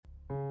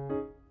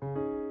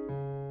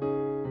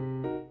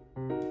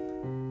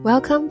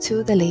Welcome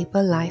to the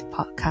Labour Life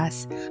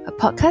Podcast, a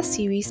podcast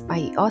series by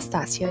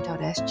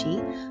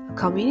itallstartshere.sg, a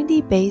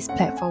community-based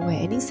platform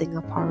where any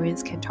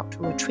Singaporeans can talk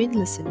to a trained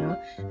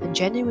listener and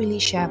genuinely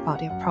share about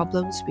their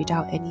problems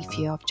without any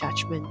fear of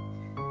judgment.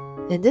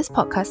 In this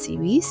podcast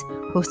series,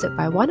 hosted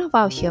by one of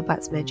our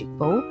Hearbuds Magic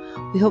Bowl,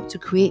 we hope to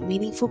create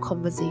meaningful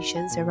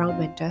conversations around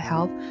mental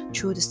health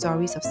through the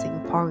stories of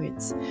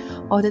Singaporeans,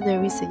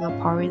 ordinary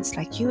Singaporeans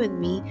like you and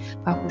me,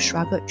 but who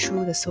struggled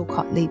through the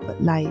so-called laboured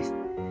life.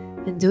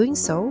 In doing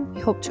so,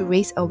 we hope to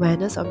raise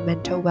awareness on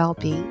mental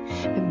well-being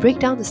and break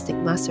down the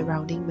stigma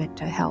surrounding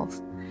mental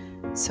health.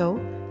 So,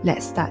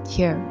 let's start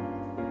here.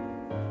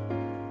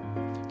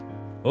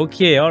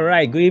 Okay, all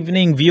right. Good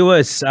evening,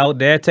 viewers out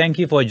there. Thank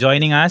you for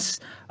joining us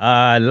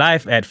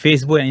live at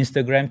Facebook and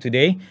Instagram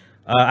today.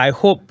 I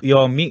hope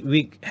your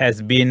midweek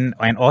has been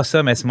as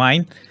awesome as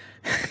mine.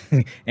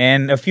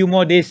 And a few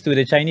more days to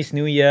the Chinese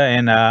New Year,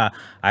 and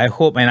I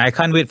hope and I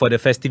can't wait for the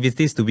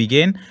festivities to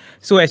begin.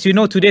 So as you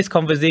know, today's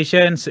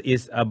conversation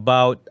is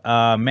about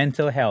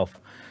mental health.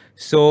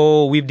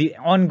 So with the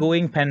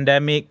ongoing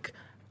pandemic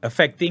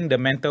affecting the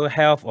mental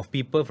health of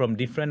people from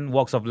different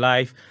walks of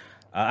life,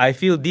 I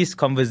feel this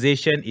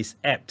conversation is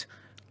apt.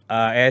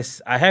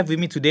 As I have with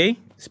me today,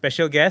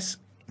 special guest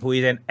who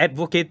is an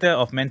advocate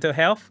of mental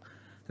health.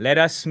 Let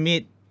us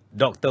meet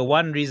Dr.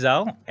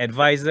 Rizal,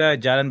 advisor,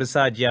 Jalan,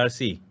 Besar,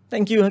 GRC.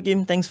 Thank you,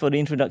 Hakim. Thanks for the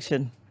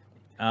introduction.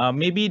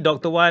 Maybe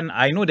Dr.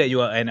 I know that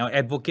you are an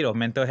advocate of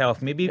mental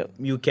health. Maybe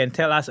you can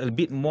tell us a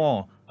bit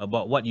more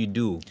about what you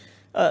do.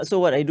 So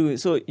what I do,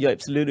 so you're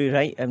absolutely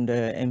right. I'm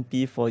the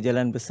MP for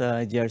Jalan,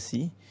 Besar,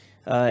 GRC.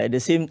 At the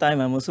same time,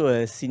 I'm also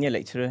a senior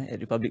lecturer at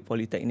Republic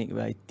Polytechnic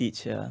where I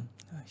teach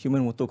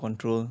human motor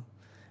control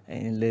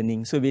and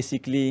learning. So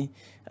basically,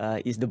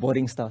 it's the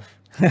boring stuff.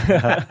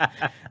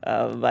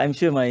 But I'm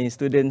sure my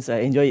students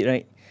enjoy it,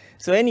 right?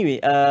 So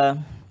anyway,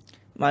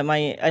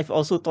 I've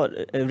also taught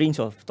a range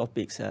of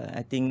topics.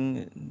 I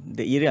think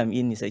the area I'm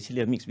in is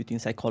actually a mix between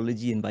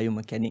psychology and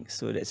biomechanics.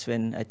 So that's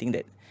when I think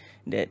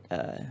that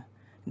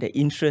the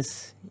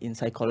interest in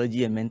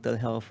psychology and mental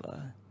health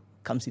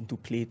comes into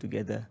play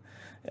together.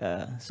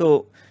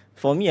 So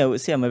for me, I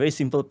would say I'm a very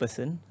simple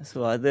person.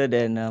 So other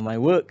than my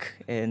work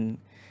and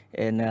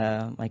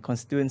my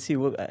constituency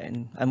work,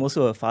 and I'm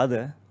also a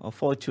father of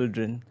 4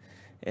 children,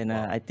 and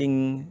Wow. I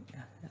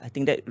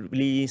think that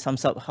really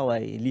sums up how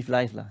I live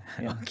life, lah.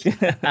 Yeah.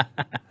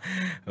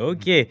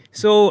 Okay,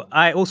 so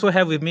I also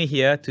have with me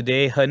here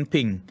today Hen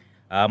Ping,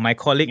 my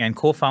colleague and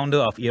co-founder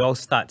of It All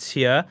Starts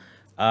Here.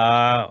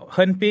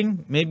 Hen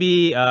Ping,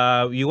 maybe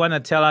you want to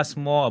tell us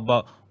more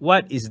about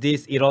what is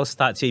this It All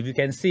Starts Here. If you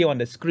can see on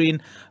the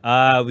screen,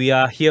 we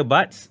are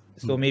Hearbuds.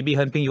 So maybe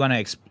Hen Ping, you want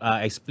to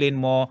explain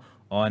more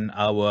on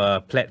our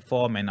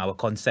platform and our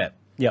concept.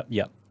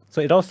 Yeah. So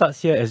It All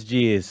Starts Here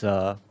SG is,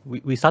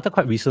 we started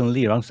quite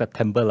recently, around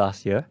September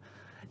last year.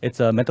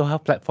 It's a mental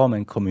health platform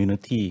and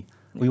community.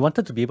 We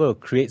wanted to be able to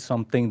create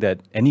something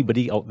that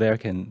anybody out there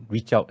can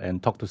reach out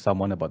and talk to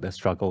someone about their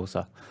struggles.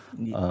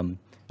 And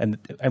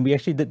we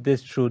actually did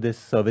this through this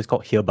service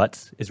called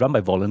Hearbuds. It's run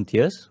by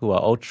volunteers who are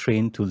all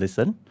trained to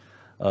listen,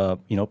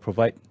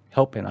 provide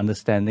help and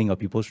understanding of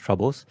people's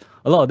troubles.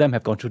 A lot of them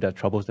have gone through their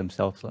troubles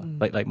themselves,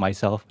 like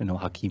myself,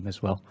 Hakim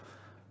as well.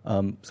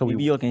 So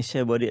maybe you all can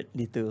share about it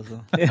later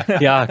also.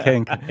 Yeah,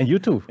 can. And you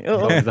too.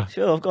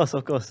 Sure, of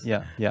course.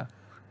 Yeah.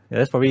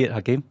 That's probably it,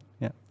 Hakim.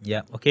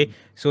 Yeah. Okay.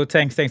 So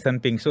thanks, Hen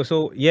Ping.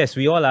 So yes,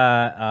 we all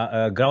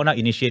are a ground-up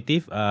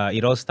initiative.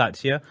 It all starts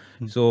here.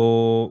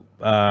 So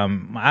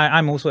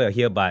I'm also a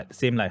Hearbud,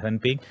 same like Hen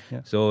Ping.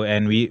 Yeah. So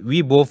and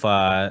we both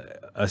are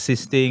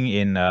assisting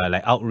in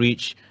like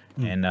outreach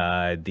and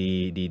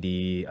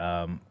the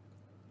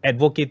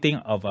advocating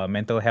of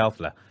mental health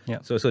lah. Yeah.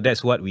 So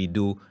that's what we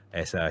do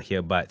as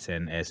Hearbuds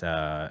and as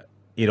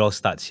It All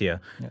Starts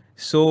Here. Yeah.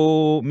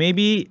 So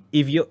maybe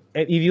if you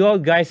all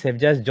guys have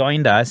just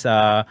joined us,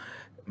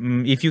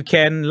 if you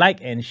can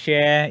like and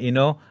share,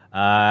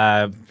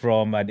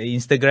 from the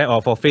Instagram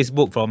or for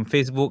Facebook, from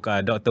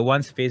Facebook, Dr.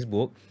 Wan's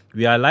Facebook.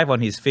 We are live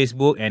on his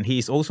Facebook and he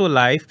is also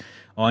live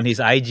on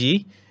his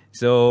IG.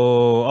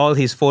 So all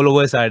his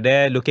followers are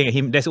there looking at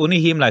him. There's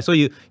only him. So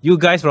you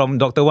guys from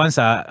Dr. Wan's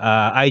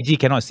IG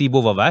cannot see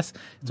both of us.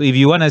 So if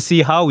you want to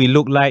see how we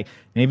look like,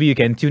 maybe you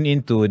can tune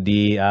into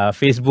the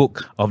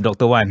Facebook of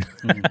Dr. Wan.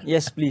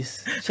 Yes,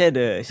 please share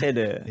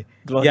the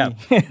glory. Yeah.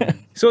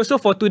 So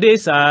for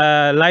today's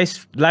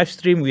live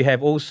stream, we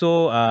have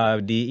also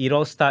the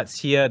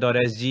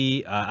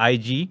itallstartshere.sg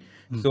IG.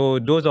 So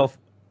those of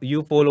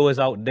you followers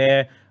out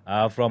there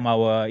from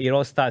our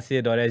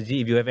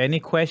itallstartshere.sg, if you have any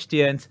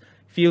questions,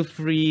 feel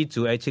free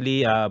to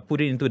actually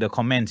put it into the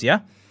comments, yeah?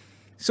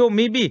 So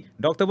maybe,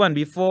 Dr. Wan,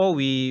 before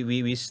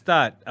we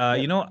start,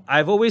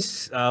 I've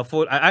always,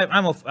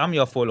 I'm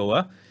your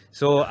follower.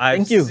 So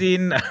I've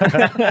seen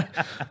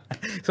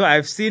so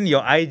I've seen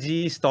your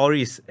IG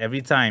stories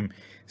every time.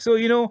 So,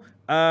 your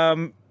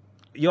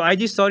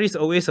IG story is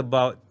always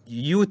about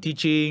you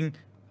teaching,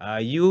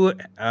 you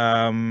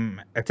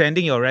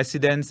attending your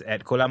residence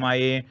at Kolam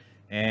Ayer,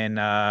 and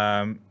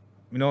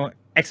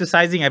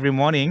exercising every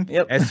morning,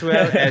 Yep. as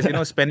well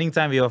as spending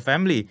time with your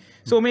family.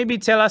 So maybe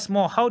tell us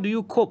more. How do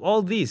you cope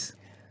all this?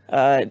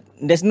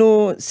 There's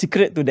no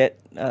secret to that.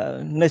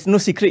 There's no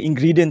secret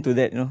ingredient to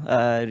that.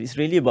 It's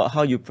really about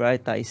how you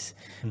prioritize.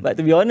 But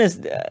to be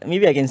honest,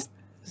 maybe I can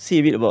say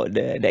a bit about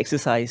the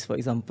exercise, for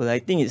example. I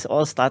think it's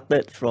all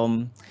started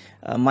from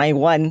my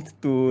want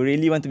to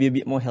really want to be a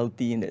bit more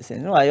healthy in that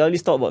sense. I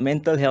always talk about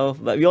mental health,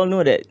 but we all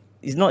know that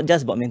it's not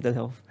just about mental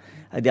health.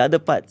 The other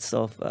parts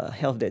of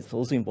health that's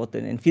also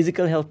important, and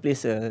physical health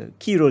plays a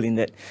key role in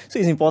that. So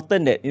it's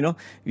important that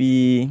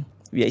we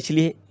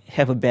actually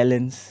have a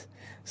balance.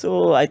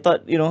 So I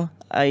thought,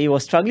 I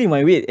was struggling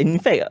my weight. And in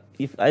fact,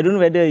 if I don't know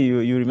whether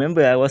you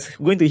remember, I was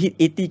going to hit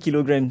 80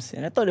 kilograms,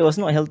 and I thought it was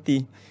not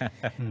healthy.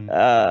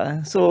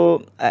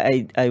 So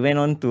I went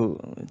on to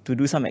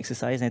do some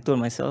exercise, and I told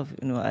myself,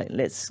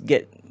 let's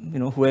get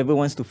whoever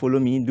wants to follow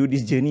me, do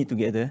this journey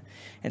together.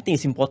 I think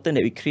it's important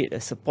that we create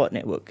a support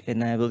network,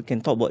 and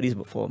can talk about this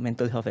for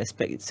mental health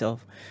aspect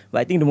itself.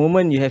 But I think the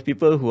moment you have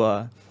people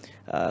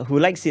who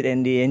likes it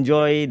and they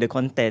enjoy the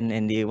content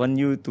and they want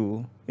you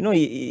to,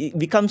 it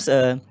becomes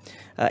a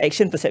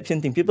action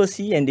perception thing. People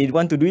see and they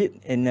want to do it,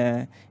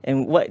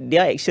 and what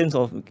their actions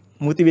of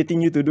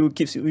motivating you to do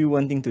keeps you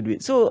wanting to do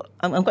it. So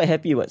I'm quite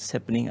happy what's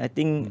happening. I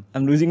think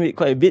I'm losing weight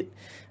quite a bit.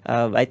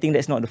 I think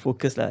that's not the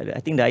focus. I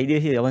think the idea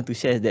here I want to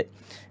share is that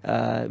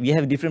we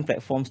have different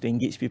platforms to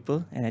engage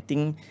people, and I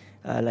think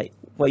like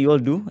what you all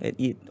do,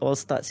 it all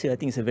starts here. I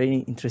think it's a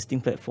very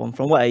interesting platform.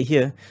 From what I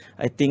hear,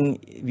 I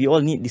think we all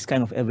need this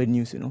kind of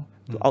avenues,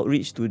 to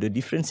outreach to the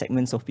different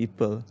segments of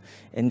people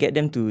and get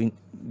them to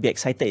be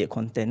excited at your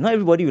content. Not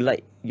everybody will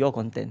like your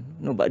content,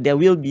 but there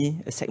will be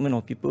a segment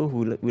of people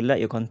who will like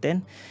your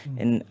content,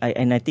 and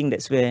I think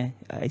that's where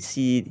I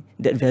see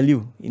that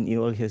value in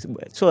you all here.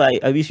 So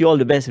I wish you all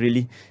the best,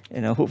 really,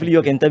 and hopefully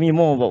you can tell me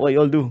more about what you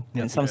all do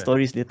and some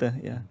stories later.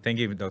 Yeah. Thank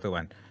you, Dr.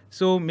 Wan.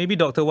 So maybe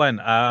Dr. Wan,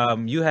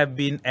 you have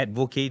been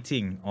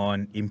advocating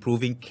on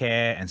improving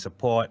care and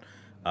support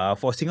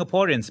for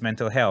Singaporeans'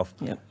 mental health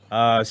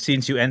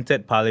since you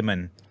entered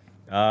Parliament,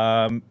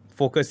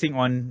 focusing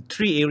on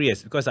 3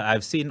 areas, because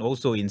I've seen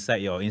also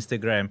inside your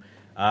Instagram,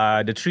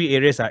 the 3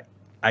 areas are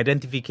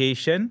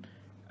identification,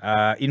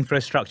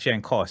 infrastructure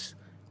and cost.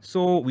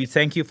 So we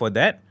thank you for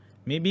that.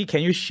 Maybe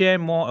can you share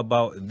more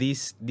about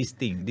these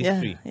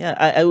three? Yeah,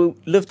 I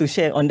would love to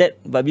share on that.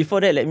 But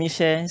before that, let me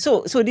share.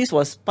 So this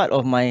was part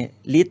of my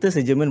latest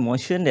adjournment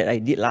motion that I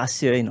did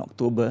last year in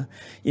October,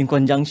 in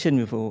conjunction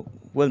with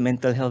World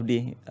Mental Health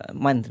Day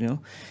month.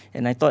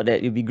 And I thought that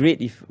it'd be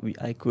great if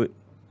I could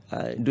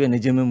do an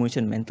adjournment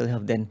motion on mental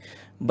health then.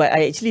 But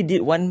I actually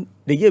did one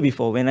the year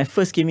before when I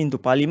first came into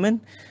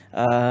Parliament.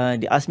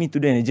 They asked me to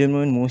do an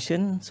adjournment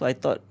motion, so I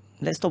thought,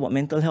 let's talk about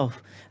mental health.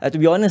 To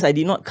be honest, I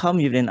did not come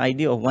with an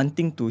idea of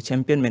wanting to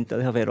champion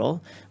mental health at all.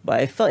 But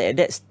I felt at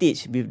that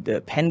stage, with the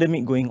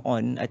pandemic going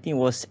on, I think it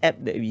was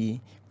apt that we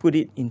put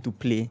it into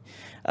play.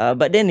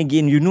 But then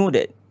again,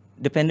 that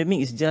the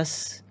pandemic is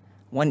just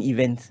one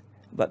event.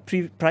 But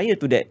prior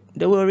to that,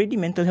 there were already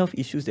mental health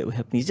issues that were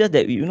happening. It's just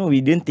that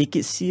we didn't take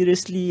it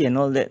seriously and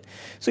all that.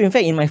 So in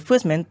fact, in my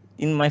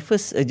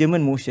first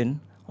adjournment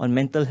motion on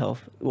mental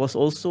health, it was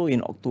also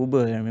in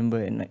October, I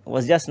remember, and it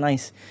was just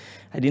nice.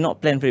 I did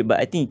not plan for it, but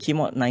I think it came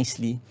out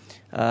nicely.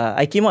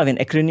 I came out with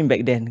an acronym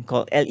back then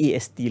called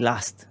LAST,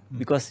 last,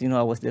 because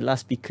I was the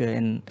last speaker,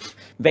 and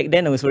back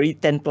then I was already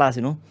 10 plus,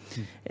 And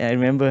I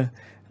remember.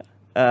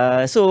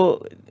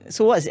 So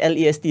what's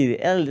LAST?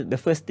 The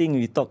first thing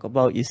we talk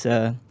about is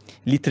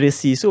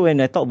literacy. So when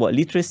I talk about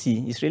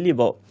literacy, it's really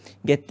about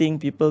getting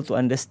people to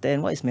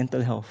understand what is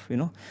mental health.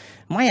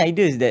 My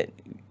idea is that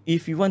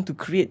if you want to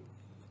create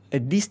a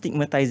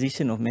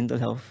destigmatization of mental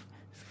health,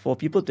 for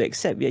people to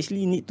accept, we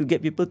actually need to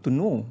get people to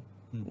know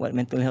what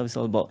mental health is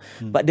all about.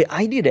 But the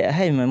idea that I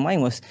had in my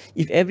mind was,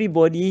 if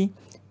everybody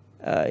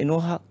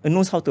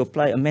knows how to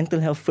apply a mental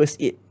health first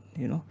aid,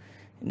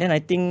 then I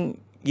think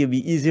it'll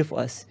be easier for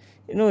us.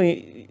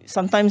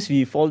 Sometimes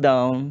we fall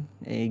down,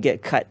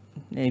 get cut,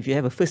 and if you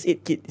have a first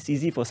aid kit, it's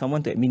easy for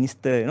someone to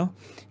administer,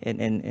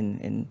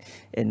 and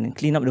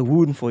clean up the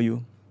wound for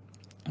you.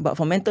 But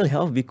for mental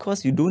health,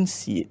 because you don't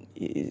see it,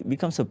 it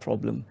becomes a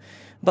problem.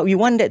 But we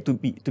want that to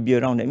be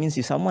around. That means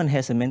if someone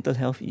has a mental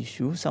health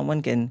issue,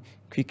 someone can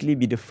quickly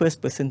be the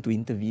first person to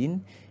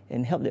intervene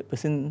and help that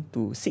person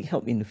to seek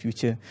help in the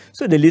future.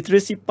 So the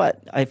literacy part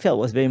I felt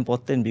was very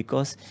important,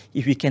 because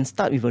if we can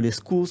start with the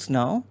schools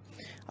now,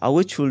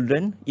 our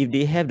children, if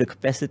they have the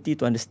capacity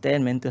to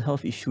understand mental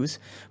health issues,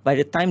 by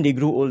the time they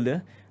grow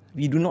older,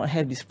 we do not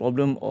have this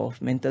problem of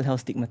mental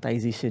health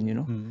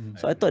stigmatization,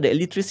 So I thought that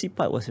literacy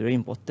part was very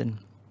important.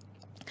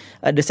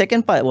 The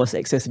second part was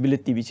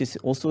accessibility, which is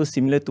also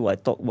similar to what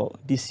I talked about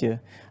this year.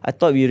 I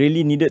thought we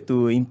really needed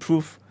to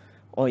improve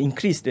or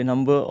increase the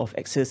number of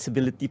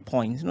accessibility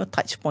points,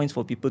 touch points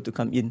for people to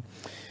come in.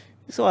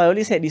 So I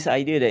always had this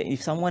idea that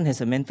if someone has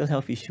a mental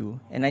health issue,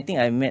 and I think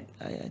I met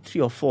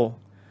 3 or 4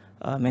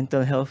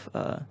 mental health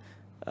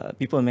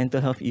people with mental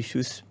health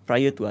issues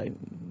prior to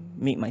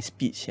make my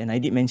speech, and I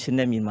did mention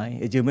them in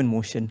my German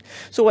motion.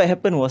 So what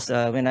happened was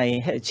when I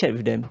had a chat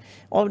with them,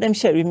 all of them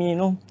shared with me,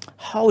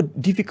 how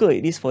difficult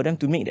it is for them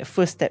to make that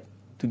first step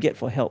to get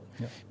for help.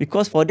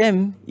 Because for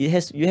them, you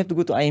have to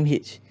go to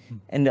IMH.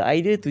 And the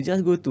idea to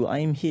just go to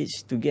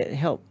IMH to get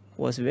help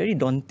was very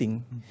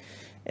daunting.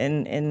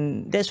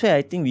 And that's why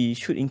I think we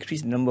should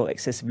increase the number of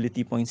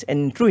accessibility points.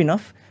 And true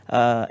enough,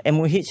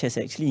 MOH has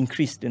actually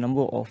increased the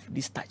number of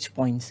these touch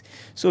points.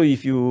 So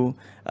if you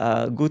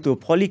go to a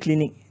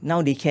polyclinic,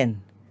 now they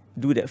can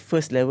do that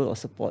first level of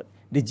support.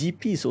 The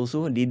GPs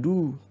also,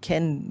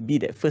 can be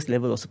that first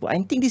level of support.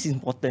 I think this is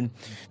important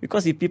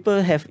because if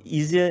people have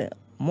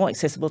more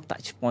accessible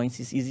touch points,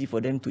 it's easy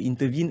for them to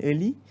intervene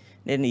early.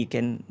 Then it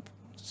can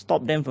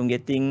stop them from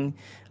getting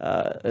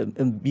a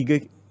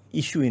bigger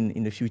issue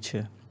in the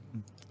future.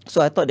 So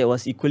I thought that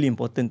was equally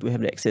important to have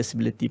the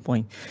accessibility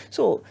point.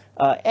 So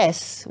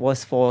S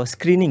was for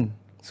screening.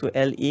 So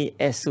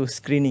LAS, so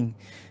screening.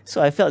 So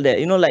I felt that,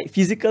 like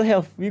physical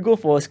health, we go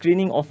for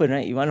screening often,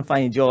 right? You want to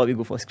find a job, you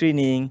go for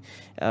screening.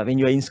 When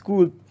you are in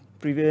school,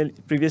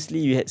 previously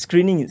you had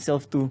screening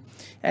itself too.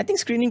 And I think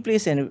screening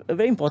plays a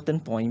very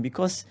important point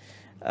because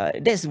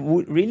that's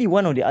really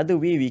one of the other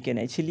way we can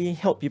actually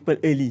help people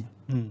early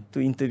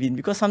to intervene,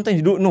 because sometimes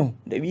you don't know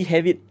that we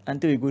have it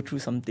until we go through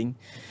something.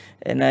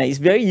 And it's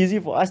very easy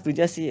for us to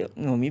just say,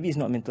 no, maybe it's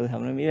not mental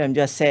health. Maybe I'm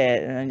just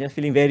sad and I'm just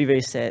feeling very,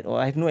 very sad,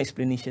 or I have no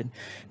explanation.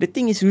 The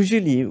thing is,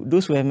 usually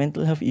those who have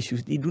mental health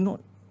issues, they do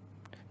not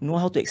know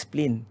how to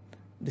explain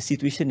the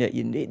situation they're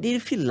in. They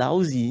feel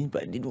lousy,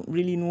 but they don't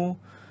really know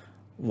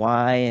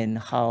why and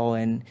how.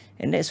 And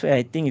that's where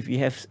I think if we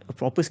have a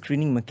proper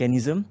screening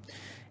mechanism,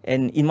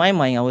 and in my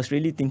mind, I was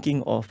really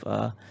thinking of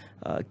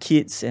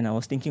kids, and I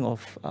was thinking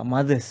of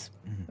mothers,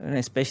 and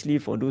especially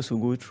for those who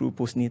go through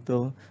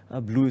postnatal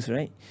blues,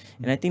 right?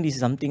 And I think this is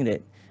something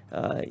that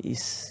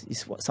is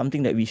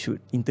something that we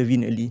should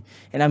intervene early.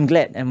 And I'm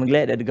glad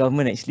that the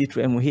government actually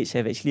through MOH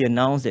have actually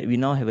announced that we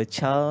now have a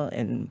child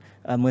and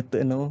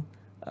maternal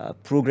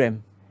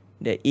program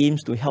that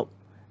aims to help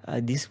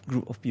this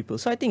group of people.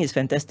 So I think it's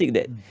fantastic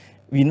that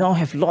we now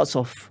have lots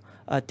of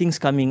things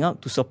coming up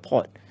to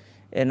support.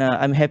 And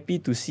I'm happy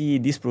to see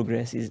this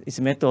progress. It's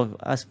a matter of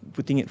us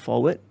putting it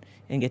forward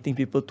and getting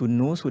people to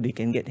know so they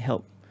can get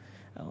help.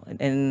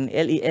 And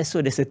LAS,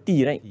 so there's a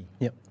T, right?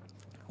 Yep.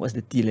 What's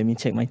the T? Let me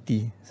check my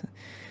T.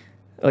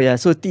 Oh yeah,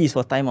 so T is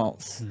for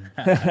timeouts.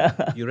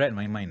 You read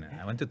my mind.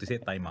 I wanted to say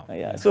timeout.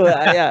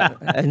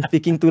 I'm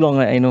speaking too long,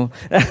 right? I know.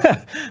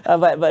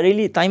 But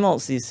really,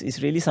 timeouts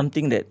is really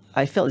something that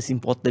I felt is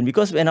important,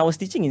 because when I was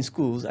teaching in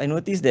schools, I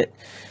noticed that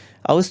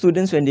our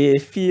students, when they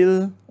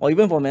feel, or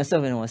even for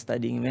myself when I was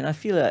studying, when I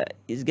feel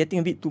it's getting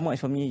a bit too much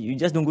for me, you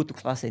just don't go to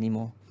class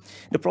anymore.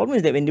 The problem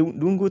is that when they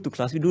don't go to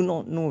class, we do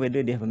not know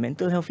whether they have a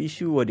mental health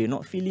issue or they're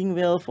not feeling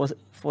well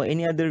for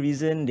any other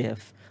reason, they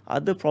have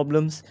other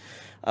problems.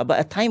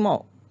 But a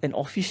timeout, an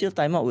official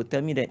timeout, would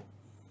tell me that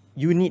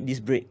you need this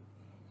break.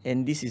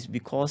 And this is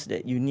because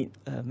that you need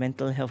a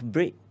mental health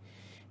break.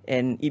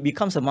 And it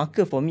becomes a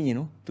marker for me,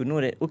 to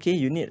know that, okay,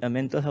 you need a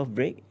mental health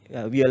break.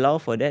 We allow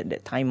for that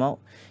timeout.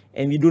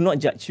 And we do not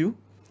judge you.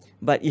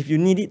 But if you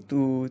need it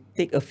to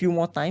take a few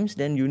more times,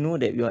 then you know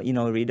that you are in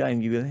our radar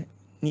and we will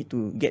need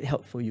to get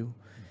help for you.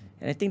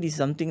 And I think this is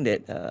something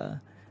that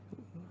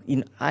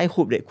I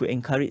hope that could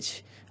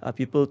encourage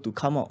people to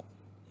come out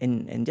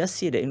and just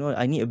say that,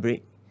 I need a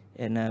break,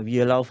 and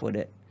we allow for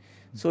that.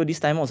 So this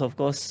time out, of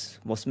course,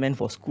 was meant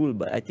for school,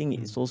 but I think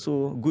it's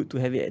also good to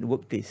have it at the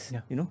workplace,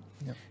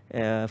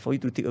 for you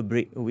to take a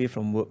break away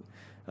from work.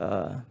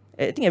 I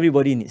think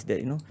everybody needs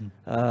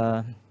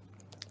that,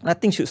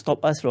 Nothing should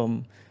stop us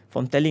from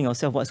telling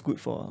ourselves what's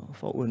good for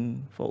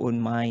own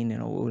mind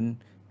and our own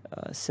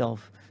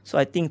self. So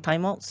I think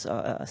timeouts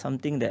are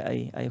something that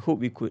I hope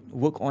we could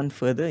work on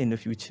further in the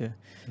future.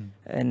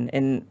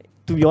 And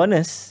to be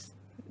honest,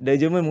 the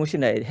German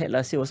motion that I had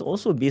last year was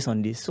also based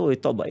on this. So we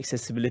talked about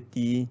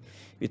accessibility,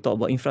 we talked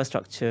about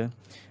infrastructure.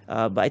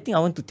 But I think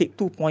I want to take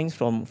 2 points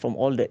from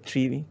all that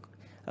three.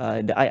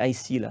 The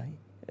IIC,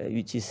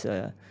 which is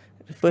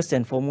first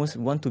and foremost,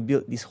 we want to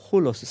build this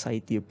whole of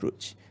society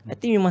approach. I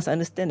think we must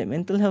understand that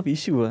mental health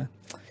issue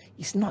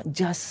is not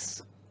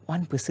just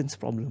one person's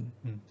problem.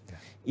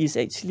 It's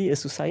actually a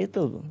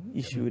societal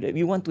issue that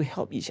we want to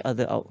help each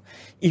other out.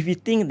 If we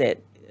think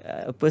that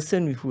a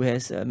person who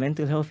has a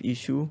mental health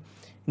issue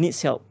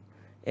needs help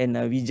and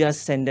we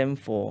just send them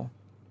for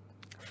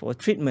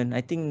treatment,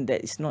 I think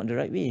that is not the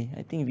right way.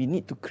 I think we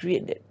need to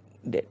create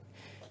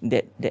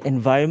that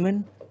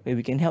environment where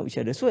we can help each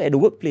other. So at the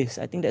workplace,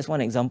 I think that's one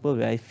example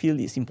where I feel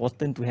it's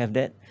important to have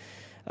that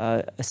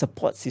a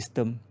support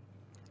system.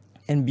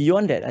 And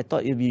beyond that, I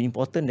thought it would be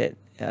important that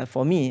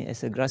for me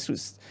as a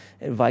grassroots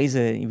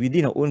advisor,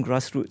 within our own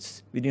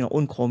grassroots, within our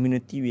own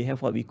community, we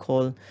have what we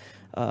call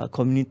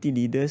community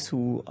leaders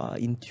who are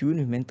in tune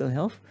with mental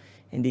health,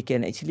 and they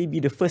can actually be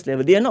the first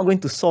level. They are not going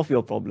to solve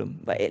your problem,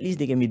 but at least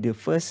they can be the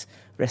first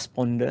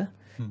responder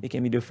They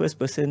can be the first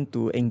person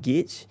to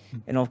engage,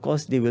 and of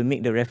course, they will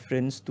make the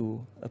reference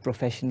to a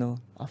professional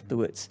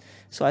afterwards.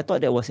 So I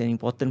thought that was an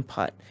important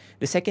part.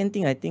 The second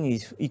thing I think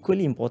is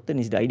equally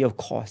important is the idea of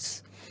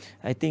cost.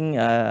 I think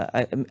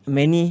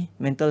many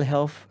mental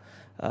health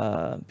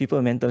people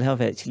with mental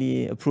health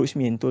actually approached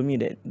me and told me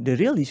that the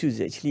real issue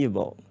is actually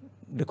about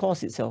the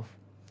cost itself.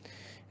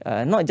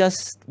 Not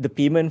just the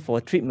payment for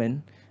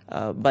treatment,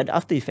 but the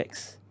after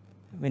effects.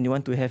 When you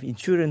want to have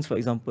insurance, for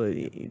example,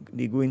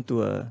 they go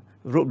into a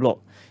roadblock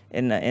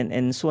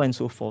and so on and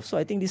so forth. So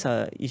I think these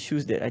are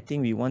issues that I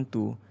think we want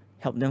to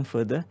help them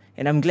further.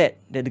 And I'm glad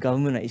that the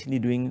government are actually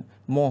doing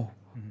more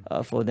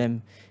for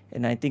them.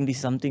 And I think this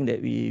is something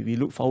that we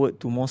look forward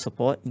to more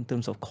support in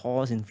terms of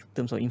cost, in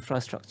terms of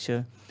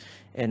infrastructure.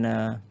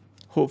 And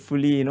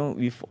hopefully,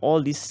 with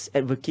all these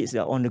advocates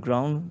that are on the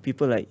ground,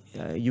 people like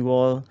you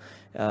all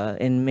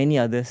and many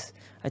others,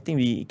 I think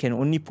we can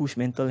only push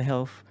mental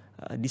health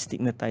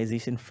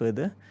destigmatization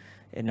further.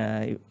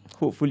 And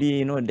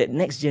hopefully, that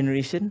next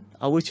generation,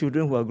 our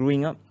children who are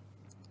growing up,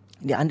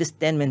 they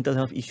understand mental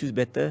health issues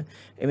better.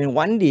 I mean,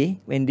 one day,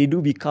 when they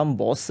do become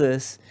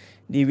bosses,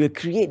 they will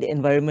create the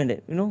environment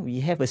that,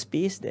 we have a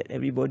space that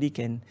everybody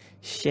can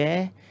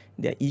share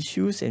their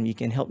issues and we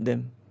can help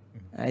them.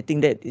 I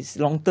think that is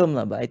long term,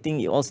 but I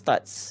think it all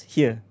starts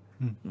here.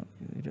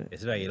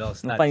 That's right. It all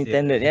starts. No pun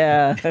intended.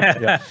 Yeah.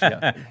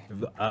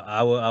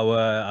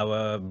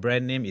 Our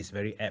brand name is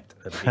very apt.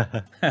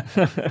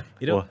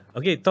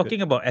 Okay.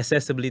 Talking about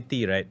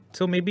accessibility, right?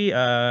 So maybe,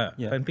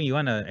 Pan Ping, you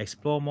want to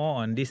explore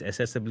more on this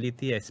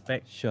accessibility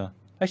aspect? Sure.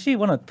 Actually, I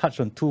want to touch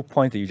on 2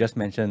 points that you just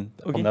mentioned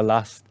on the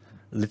last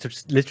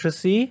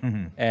literacy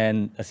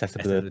and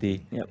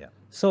accessibility. Yep. Yeah.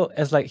 So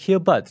as like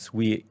Hearbuds,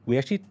 we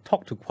actually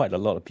talk to quite a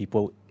lot of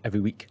people every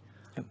week.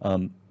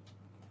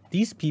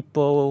 These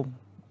people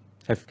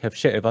have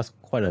shared with us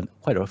quite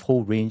a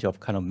whole range of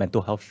kind of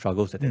mental health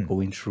struggles that they're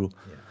going through.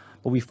 Yeah.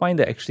 But we find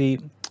that actually,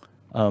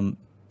 when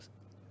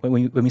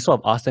we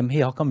sort of ask them, hey,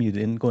 how come you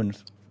didn't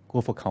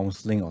go for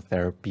counseling or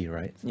therapy,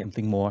 right?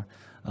 Something more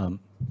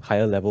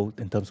higher level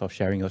in terms of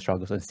sharing your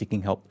struggles and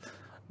seeking help.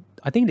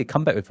 I think they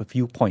come back with a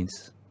few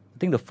points. I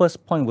think the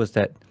first point was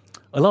that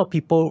a lot of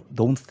people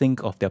don't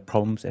think of their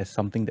problems as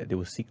something that they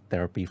will seek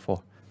therapy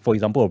for. For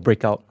example, a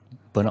breakout,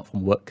 burnout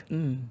from work.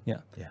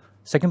 Yeah.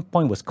 Second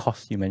point was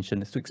cost. You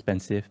mentioned it's too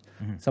expensive.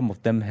 Some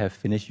of them have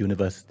finished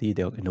university,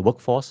 they're in the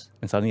workforce,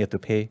 and suddenly have to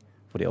pay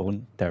for their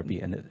own therapy,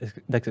 and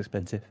that's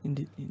expensive.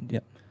 Indeed. Yeah.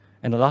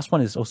 And the last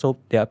one is also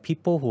there are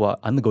people who are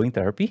undergoing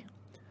therapy,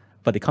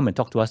 but they come and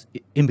talk to us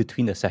in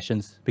between the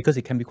sessions because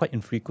it can be quite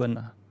infrequent.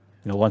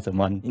 Once a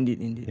month.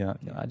 Indeed. Yeah.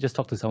 I just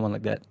talked to someone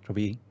like that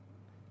probably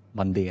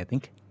Monday, I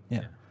think.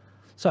 Yeah.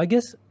 So I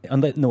guess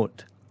on that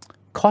note,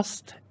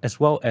 cost as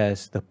well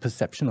as the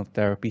perception of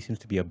therapy seems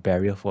to be a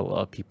barrier for a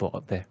lot of people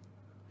out there.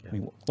 I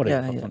mean, what are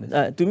your thoughts on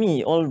this? To me,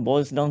 it all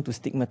boils down to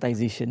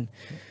stigmatization,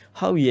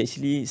 how we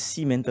actually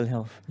see mental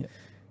health. Yeah.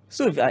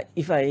 So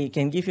if I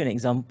can give you an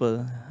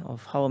example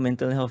of how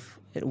mental health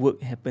at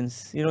work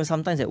happens,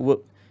 sometimes at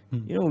work,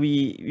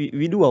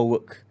 we do our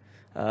work,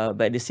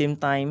 but at the same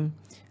time,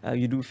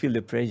 you do feel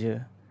the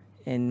pressure.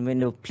 And when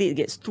the plate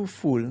gets too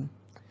full,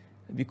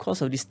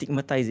 because of this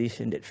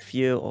stigmatization, that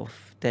fear of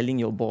telling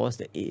your boss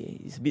that,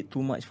 hey, it's a bit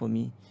too much for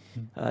me,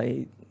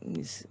 can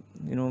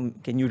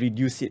you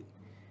reduce it?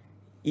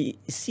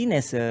 It's seen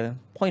as a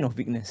point of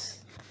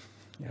weakness.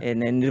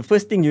 And then the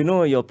first thing you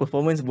know, your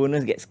performance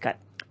bonus gets cut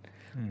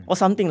or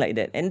something like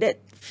that. And that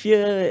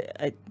fear,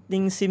 I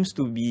think, seems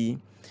to be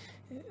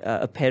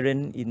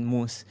apparent in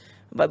most.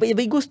 But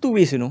it goes two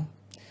ways,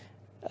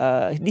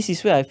 This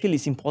is where I feel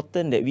it's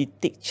important that we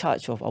take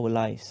charge of our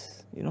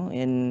lives,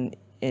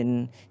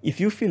 And if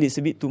you feel it's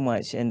a bit too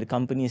much and the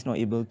company is not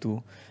able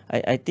to,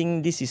 I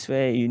think this is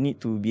where you need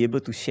to be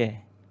able to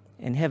share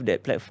and have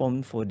that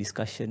platform for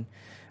discussion.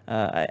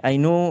 I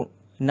know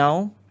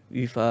now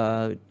with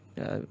our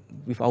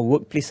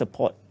workplace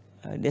support,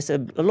 there's a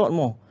lot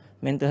more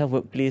mental health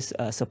workplace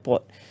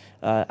support.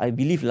 I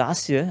believe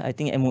last year, I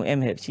think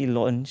MOM had actually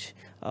launched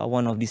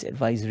one of these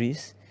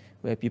advisories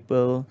where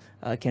people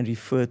can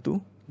refer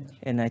to.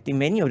 And I think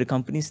many of the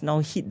companies now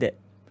hit that.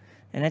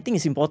 And I think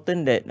it's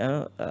important that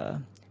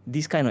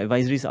these kind of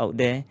advisories out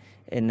there,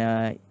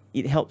 and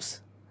it helps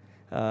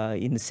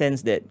in the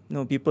sense that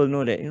people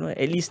know that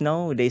at least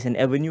now there is an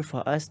avenue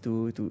for us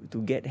to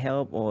get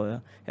help,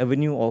 or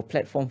avenue or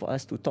platform for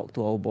us to talk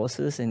to our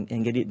bosses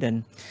and get it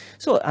done.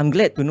 So I'm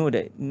glad to know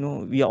that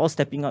we are all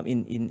stepping up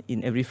in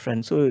every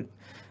front. So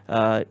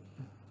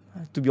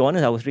to be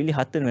honest, I was really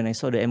heartened when I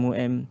saw the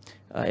MOM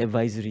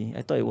advisory.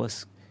 I thought it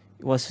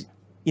was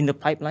in the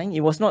pipeline.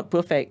 It was not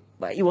perfect,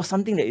 but it was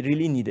something that it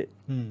really needed,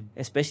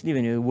 especially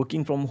when you're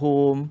working from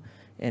home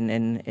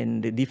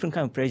and the different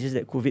kind of pressures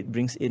that COVID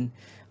brings in.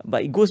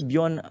 But it goes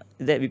beyond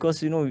that because,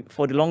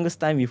 for the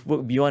longest time, we've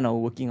worked beyond our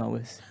working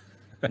hours.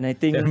 And I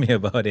think... Tell me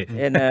about it.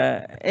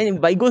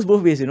 But it goes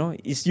both ways,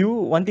 It's you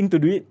wanting to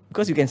do it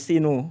because you can say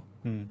no.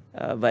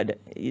 But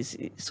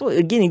so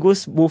again, it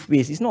goes both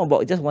ways. It's not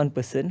about just one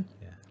person.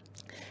 Yeah.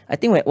 I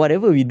think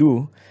whatever we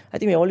do, I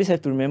think we always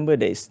have to remember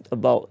that it's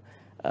about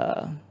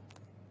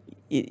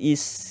it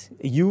is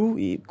you,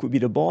 it could be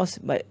the boss,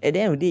 but at the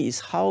end of the day, it's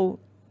how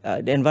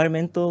the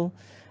environmental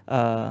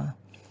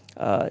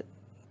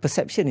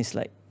perception is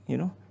like,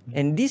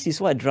 and this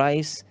is what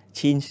drives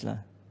change lah.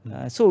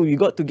 So we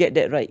got to get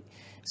that right.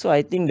 So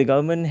I think the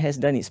government has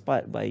done its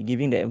part by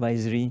giving the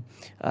advisory.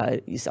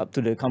 It's up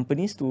to the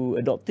companies to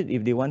adopt it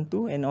if they want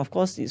to, and of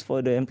course it's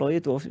for the employer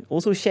to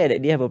also share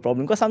that they have a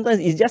problem, because sometimes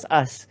it's just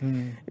us.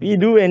 We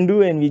do and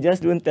we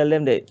just don't tell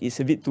them that it's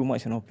a bit too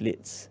much on our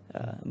plates.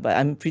 But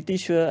I'm pretty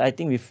sure, I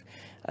think with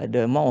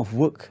the amount of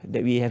work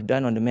that we have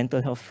done on the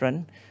mental health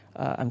front,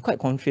 I'm quite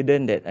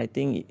confident that I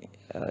think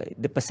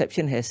the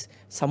perception has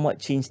somewhat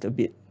changed a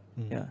bit.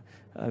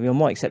 We are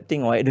more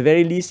accepting, or at the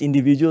very least,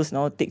 individuals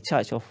now take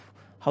charge of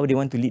how they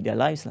want to lead their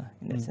lives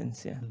in that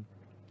sense.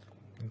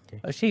 Okay.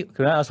 Actually,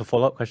 can I ask a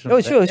follow-up question?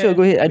 Oh, sure,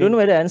 go ahead. I don't know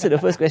whether I answered the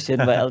first question,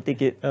 but I'll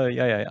take it.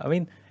 Yeah. I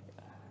mean,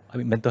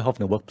 mental health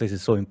in the workplace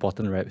is so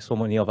important, right? So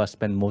many of us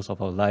spend most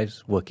of our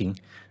lives working.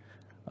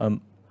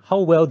 How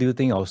well do you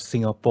think our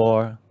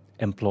Singapore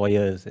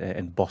employers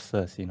and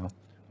bosses,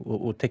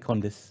 will take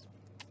on this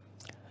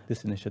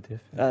initiative?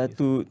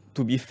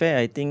 To be fair,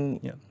 I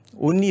think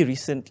only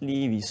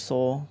recently we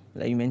saw,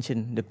 like you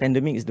mentioned, the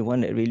pandemic is the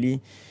one that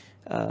really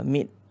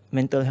made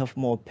mental health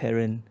more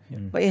apparent.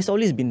 But it's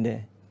always been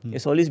there.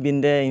 It's always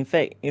been there. In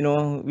fact,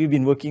 we've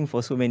been working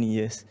for so many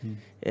years,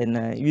 and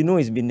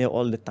it's been there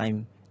all the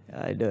time.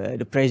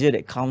 The pressure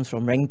that comes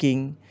from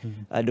ranking,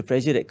 the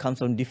pressure that comes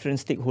from different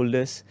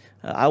stakeholders.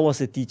 I was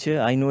a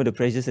teacher. I know the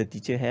pressures a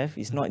teacher have.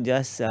 It's not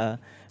just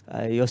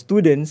your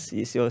students,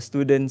 it's your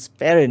students'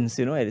 parents,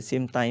 at the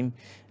same time.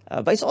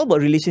 But it's all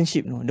about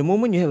relationship. The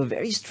moment you have a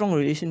very strong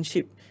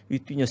relationship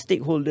between your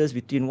stakeholders,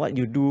 between what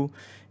you do,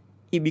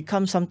 it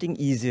becomes something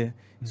easier.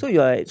 So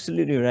you are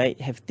absolutely right.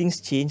 Have things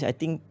changed? I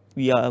think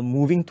we are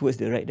moving towards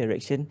the right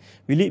direction.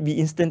 Will it be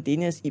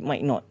instantaneous? It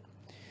might not.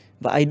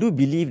 But I do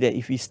believe that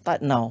if we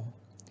start now,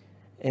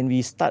 and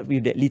we start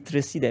with that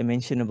literacy that I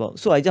mentioned about.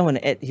 So I just want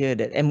to add here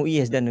that MOE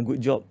has done a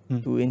good job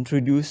to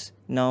introduce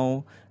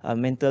now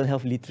mental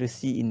health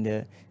literacy in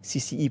the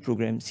CCE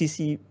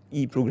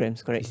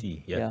programs, correct?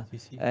 CCE, yeah.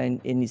 CCE.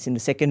 And it's in the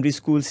secondary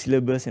school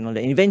syllabus and all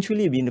that. And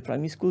eventually it'll be in the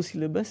primary school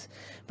syllabus.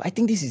 But I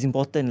think this is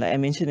important. Like I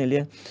mentioned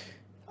earlier,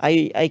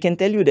 I can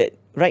tell you that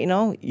right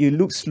now you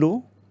look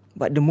slow,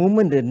 but the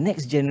moment the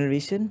next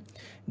generation,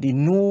 they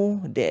know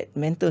that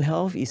mental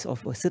health is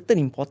of a certain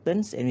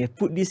importance, and we have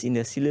put this in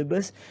the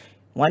syllabus.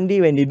 One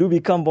day when they do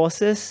become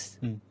bosses,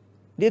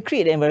 they'll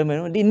create the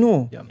environment. They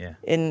know.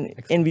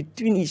 And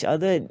between each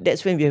other,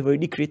 that's when we have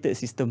already created a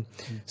system.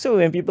 So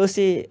when people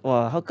say,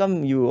 how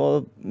come you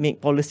all make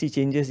policy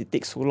changes, it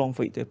takes so long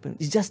for it to happen?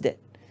 It's just that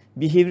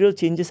behavioral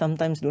changes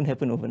sometimes don't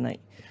happen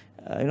overnight.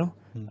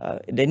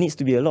 There needs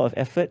to be a lot of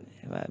effort,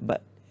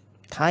 but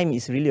time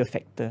is really a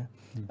factor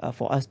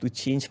for us to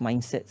change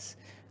mindsets.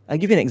 I'll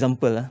give you an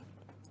example.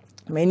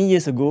 Many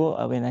years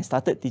ago, when I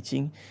started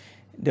teaching,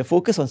 the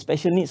focus on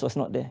special needs was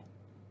not there.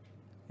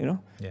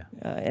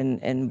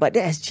 But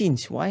that has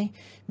changed. Why?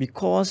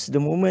 Because the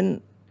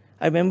moment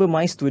I remember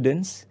my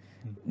students,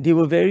 they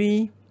were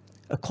very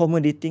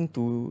accommodating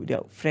to their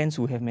friends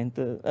who have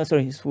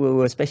who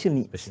were special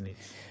needs.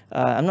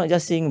 I'm not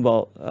just saying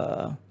about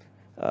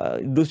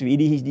those with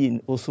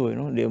ADHD also,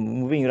 they're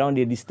moving around,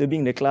 they're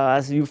disturbing the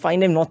class. You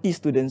find them naughty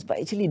students, but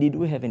actually they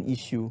do have an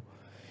issue.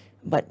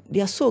 But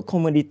they are so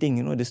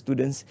accommodating, the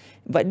students.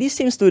 But these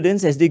same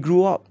students, as they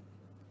grew up,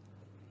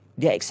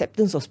 their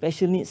acceptance of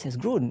special needs has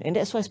grown. And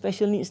that's why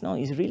special needs now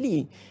is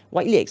really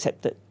widely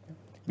accepted.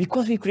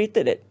 Because we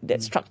created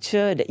that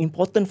structure, that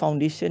important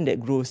foundation that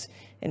grows.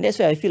 And that's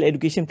why I feel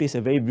education plays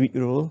a very big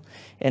role.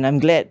 And I'm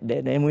glad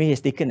that the MOE has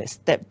taken a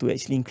step to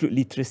actually include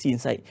literacy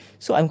inside.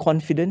 So I'm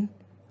confident,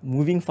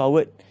 moving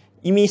forward.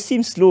 It may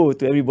seem slow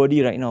to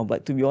everybody right now,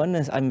 but to be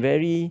honest, I'm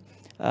very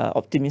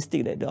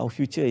optimistic that our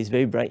future is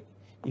very bright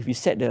if we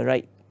set the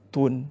right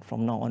tone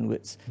from now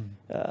onwards.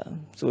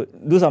 So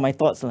those are my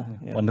thoughts.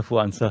 Wonderful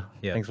answer.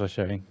 Thanks for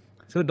sharing.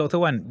 So Dr.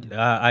 Wan,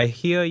 I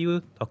hear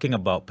you talking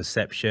about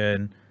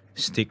perception,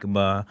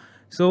 stigma.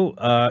 So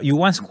you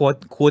once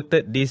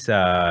quoted this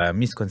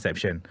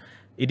misconception.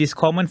 It is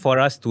common for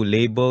us to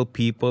label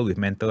people with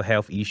mental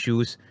health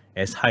issues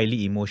as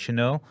highly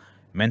emotional,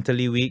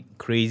 mentally weak,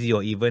 crazy,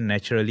 or even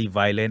naturally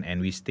violent,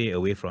 and we stay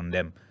away from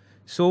them.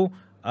 So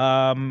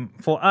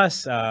for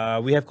us,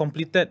 we have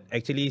completed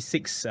actually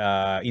 6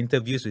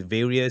 interviews with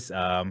various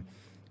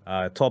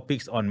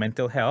topics on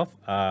mental health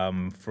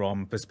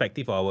from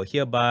perspective of our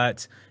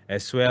earbuds,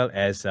 as well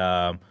as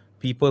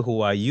people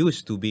who are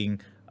used to being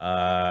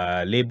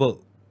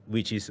labeled,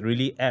 which is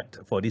really apt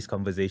for this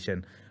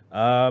conversation.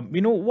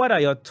 What are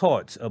your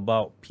thoughts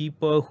about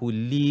people who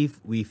live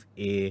with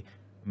a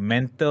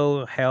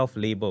mental health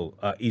label?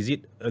 Is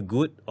it a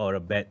good or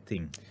a bad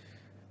thing?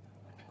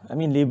 I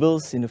mean,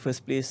 labels in the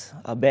first place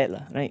are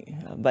bad, right?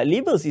 But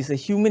labels is a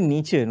human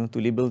nature, to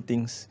label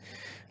things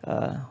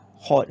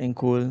hot and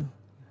cold.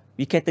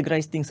 We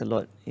categorize things a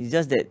lot. It's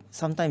just that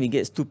sometimes it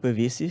gets too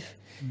pervasive,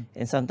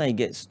 and sometimes it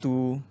gets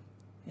too,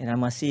 and I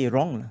must say,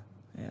 wrong.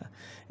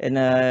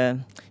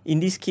 And in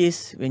this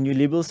case, when you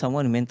label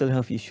someone with mental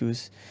health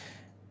issues,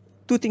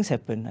 two things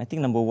happen. I think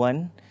number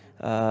one,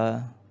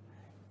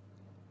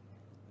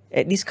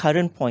 at this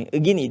current point,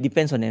 again, it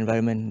depends on the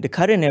environment. The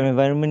current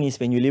environment is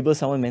when you label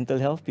someone mental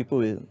health, people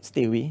will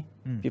stay away.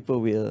 People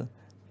will,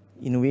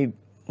 in a way,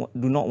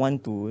 do not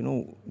want to,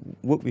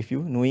 work with you,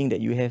 knowing that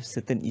you have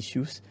certain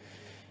issues.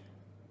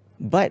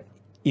 But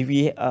if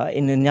we are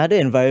in another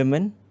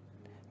environment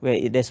where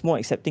there's more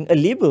accepting, a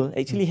label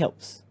actually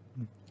helps.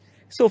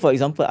 So, for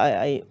example,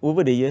 I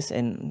over the years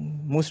and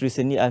most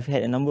recently, I've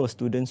had a number of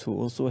students who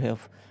also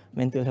have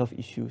mental health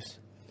issues.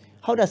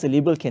 How does a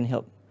label can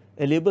help?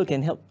 A label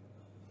can help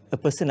a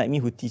person like me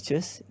who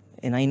teaches,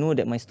 and I know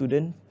that my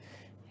student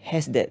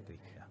has that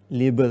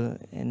label,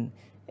 and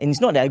it's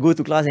not that I go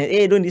to class and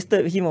hey, don't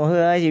disturb him or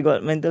her, he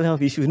got mental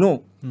health issues.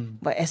 No,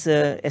 but as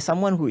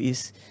someone who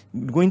is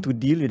going to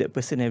deal with that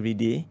person every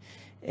day,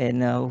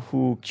 and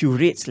who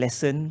curates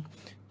lesson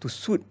to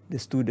suit the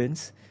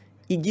students,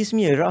 it gives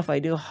me a rough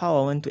idea of how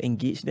I want to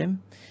engage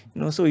them.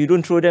 So you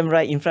don't throw them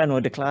right in front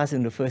of the class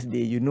in the first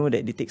day. You know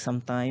that they take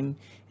some time,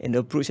 and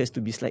the approach has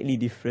to be slightly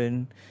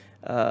different.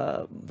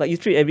 But you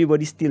treat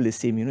everybody still the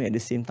same, at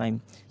the same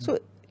time. So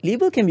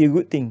label can be a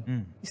good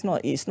thing. It's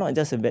not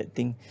just a bad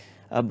thing.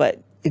 But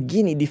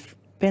again, it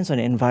depends on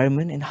the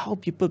environment and how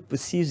people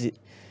perceive it.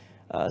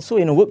 So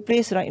in a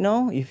workplace right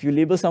now, if you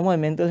label someone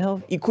mental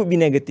health, it could be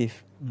negative.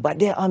 But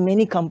there are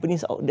many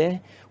companies out there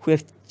who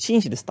have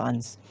changed the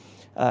stance.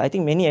 I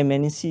think many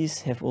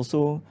MNCs have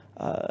also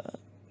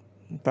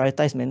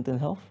prioritized mental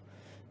health,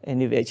 and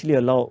they've actually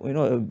allowed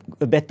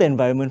a better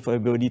environment for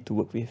everybody to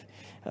work with.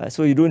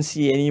 So you don't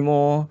see any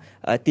more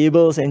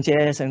tables and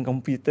chairs and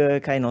computer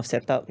kind of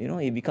setup.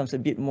 It becomes a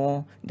bit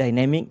more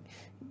dynamic,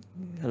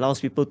 allows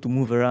people to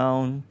move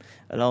around,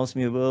 allows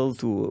people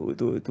to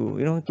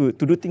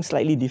do things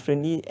slightly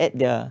differently at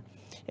their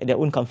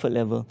own comfort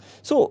level.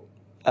 So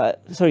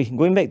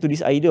going back to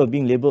this idea of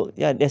being labeled,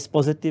 there's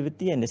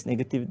positivity and there's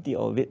negativity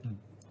of it.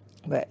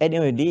 But at the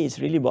end of the day, it's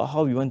really about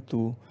how we want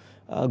to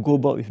go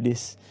about with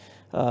this.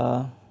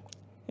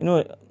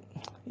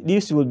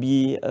 This will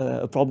be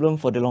a problem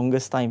for the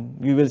longest time.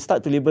 We will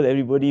start to label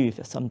everybody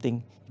with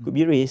something. It could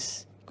be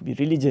race, it could be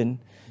religion.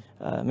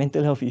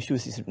 Mental health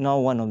issues is now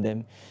one of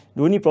them.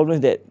 The only problem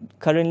is that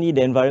currently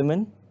the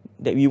environment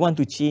that we want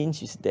to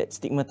change is that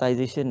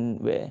stigmatization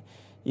where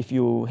if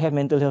you have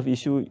mental health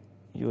issue,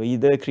 you're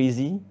either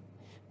crazy,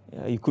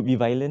 you could be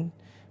violent,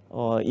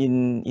 or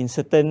in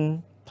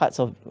certain parts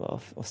of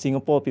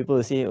Singapore, people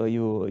will say,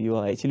 you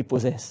are actually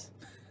possessed.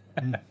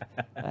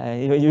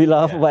 You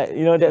laugh, but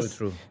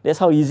that's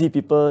how easy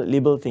people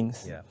label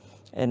things.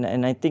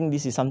 And I think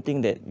this is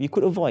something that we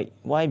could avoid.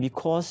 Why?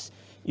 Because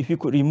if we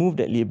could remove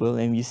that label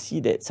and we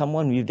see that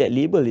someone with that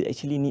label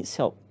actually needs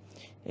help,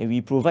 and we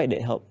provide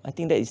that help, I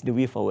think that is the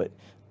way forward.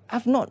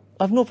 I've no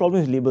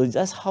problem with labels,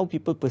 just how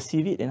people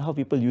perceive it and how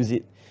people use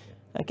it.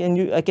 I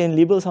can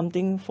label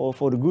something for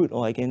the good,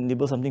 or I can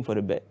label something for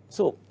the bad.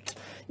 So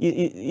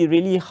it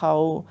really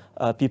how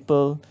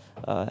people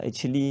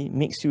actually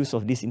makes use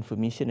of this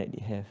information that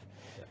they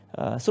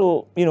have.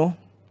 So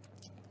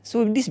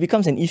this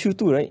becomes an issue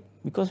too, right?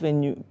 Because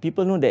when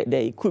people know that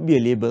it could be a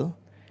label,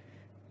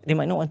 they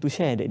might not want to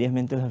share that they have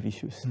mental health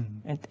issues.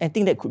 And I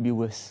think that could be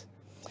worse.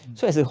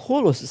 So as a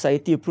whole of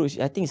society approach,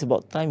 I think it's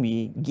about time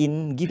we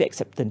give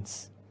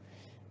acceptance.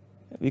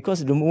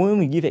 Because the moment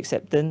we give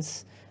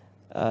acceptance,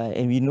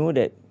 and we know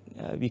that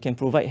we can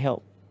provide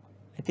help,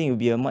 I think it will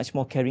be a much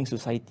more caring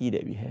society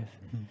that we have.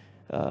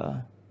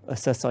 A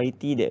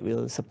society that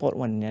will support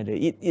one another.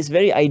 It is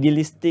very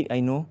idealistic, I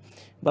know,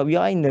 but we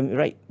are in the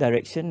right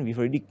direction. We've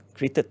already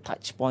created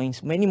touch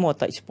points, many more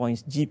touch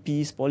points.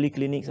 GPs,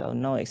 polyclinics are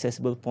now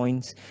accessible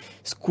points.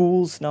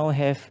 Schools now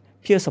have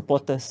peer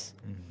supporters.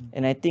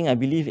 And I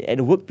believe at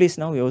the workplace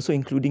now, we're also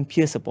including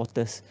peer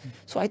supporters.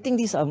 So I think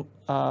these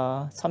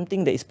are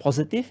something that is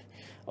positive.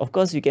 Of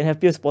course, you can have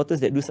peer supporters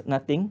that do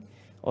nothing,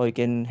 or you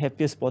can have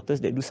peer supporters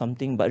that do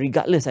something. But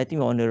regardless, I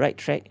think we're on the right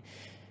track.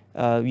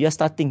 We are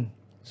starting.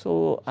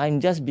 So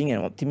I'm just being an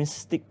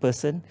optimistic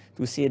person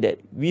to say that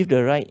with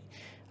the right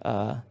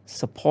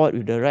support,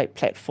 with the right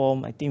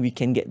platform, I think we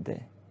can get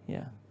there.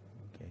 Yeah.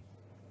 Okay.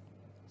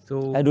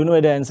 So I don't know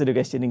whether I answered the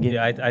question again.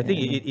 Yeah, I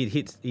think it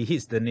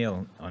hits the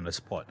nail on the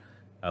spot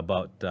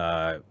about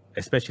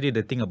especially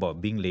the thing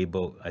about being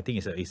labeled. I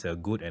think it's a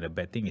good and a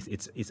bad thing.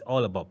 It's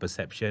all about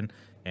perception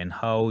and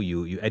how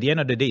you at the end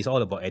of the day, it's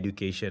all about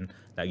education,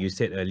 like you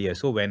said earlier.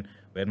 So when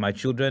my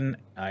children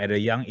at a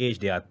young age,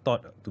 they are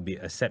taught to be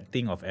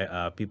accepting of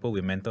people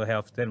with mental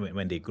health, then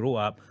when they grow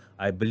up,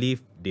 I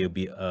believe they'll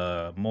be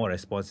a more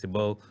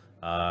responsible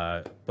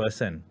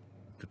person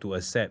to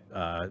accept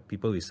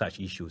people with such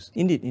issues.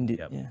 Indeed.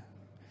 Yep. Yeah.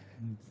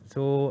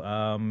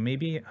 So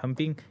maybe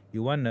Hamping,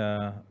 you want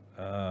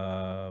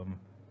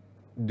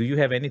do you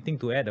have anything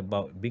to add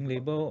about being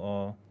labeled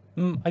or?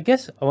 I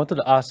guess I wanted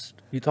to ask,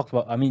 you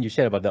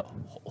shared about the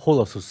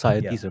whole of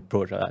society's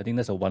approach. I think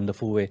that's a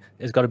wonderful way.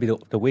 It's got to be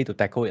the way to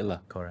tackle it.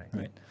 Correct.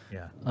 Right?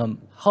 Yeah.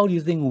 How do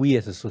you think we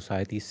as a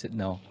society sit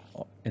now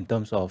in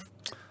terms of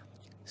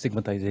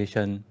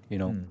stigmatization,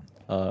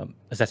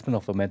 assessment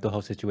of a mental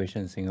health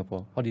situation in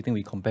Singapore? How do you think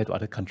we compare to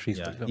other countries?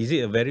 Yeah. for example? Is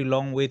it a very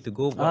long way to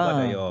go? What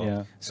are your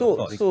Yeah.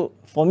 So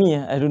for me,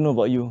 I don't know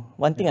about you.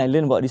 One thing I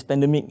learned about this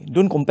pandemic: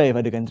 don't compare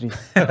with other countries.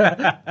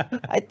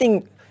 I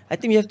think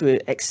we have to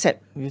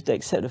accept. We have to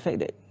accept the fact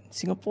that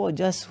Singapore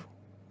just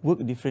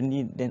work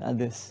differently than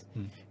others.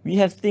 We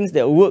have things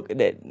that work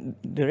that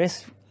the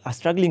rest are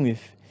struggling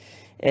with,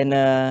 and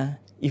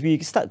if we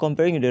start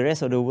comparing with the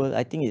rest of the world,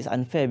 I think it's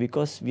unfair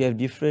because we have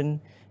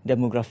different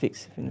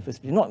demographics in the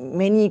first place. Not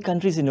many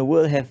countries in the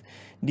world have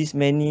this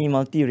many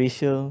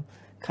multiracial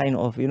kind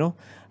of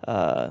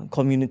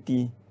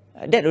community.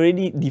 That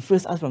already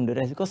differs us from the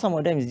rest because some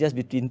of them is just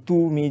between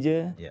two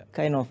major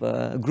kind of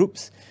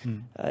groups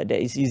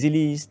that is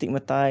easily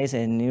stigmatized,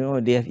 and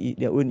they have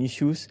their own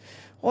issues,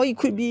 or it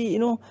could be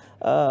in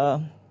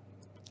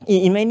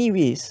many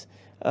ways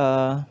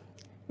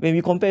when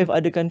we compare with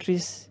other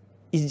countries,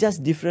 it's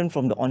just different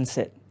from the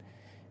onset.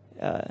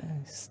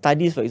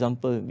 Studies, for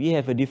example, we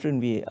have a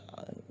different way.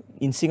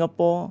 In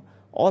Singapore,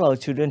 all our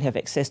children have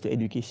access to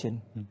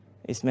education.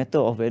 It's a matter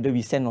of whether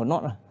we send or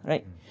not,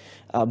 right?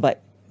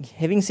 But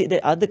having said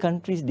that, other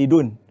countries, they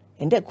don't.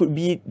 And that could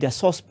be their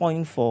source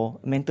point for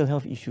mental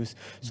health issues.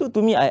 So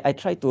to me, I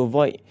try to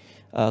avoid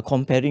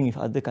comparing with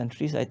other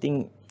countries. I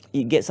think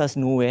it gets us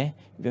nowhere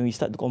when we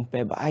start to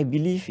compare. But I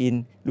believe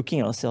in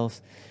looking at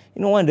ourselves.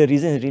 One of the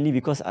reasons is really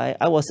because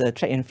I was a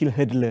track and field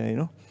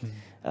hurdler,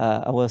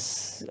 I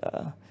was...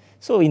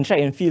 So in track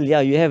and field,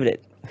 you have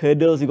that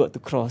hurdles you got to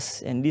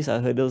cross, and these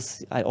are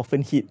hurdles I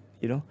often hit,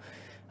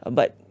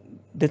 But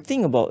the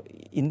thing about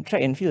in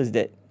track and field is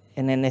that,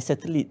 and then I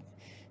settle it,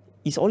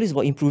 it's always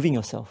about improving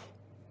yourself.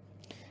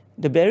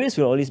 The barriers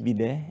will always be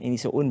there, and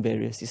it's your own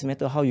barriers. It's a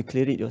matter of how you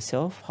clear it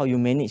yourself, how you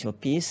manage your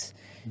pace,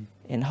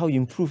 and how you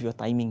improve your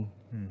timing.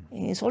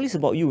 And it's always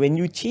about you. When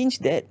you change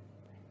that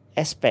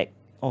aspect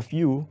of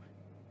you,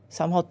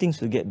 somehow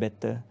things will get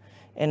better.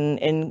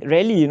 And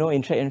rarely,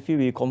 in track and field,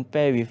 we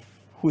compare with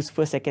who's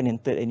first, second,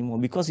 and third anymore.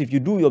 Because if you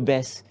do your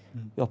best,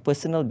 your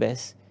personal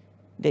best,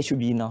 that should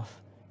be enough.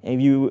 And if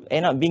you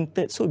end up being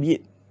third, so be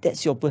it.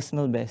 That's your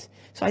personal best.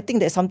 So I think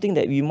that's something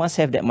that we must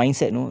have that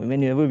mindset,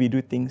 whenever we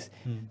do things.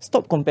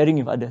 Stop comparing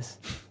with others.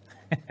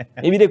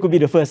 Maybe that could be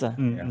the first.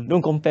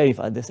 Don't compare with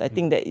others. I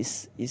think that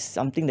is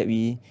something that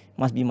we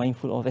must be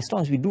mindful of. As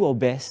long as we do our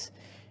best,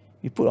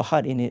 we put our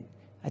heart in it,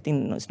 I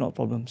think it's not a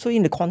problem. So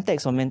in the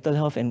context of mental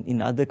health and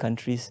in other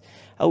countries,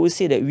 I would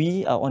say that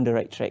we are on the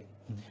right track.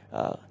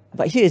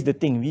 But here is the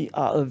thing, we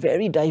are a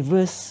very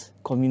diverse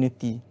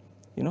community,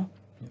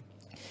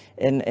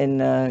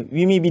 And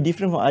we may be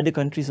different from other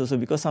countries also,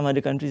 because some other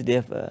countries, they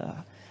have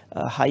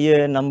a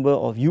higher number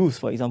of youths,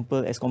 for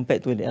example, as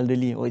compared to the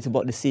elderly, or it's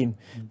about the same.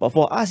 But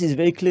for us, it's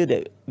very clear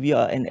that we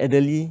are an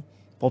elderly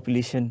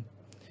population.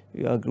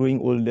 We are growing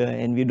older,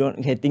 and we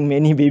don't getting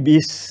many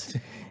babies,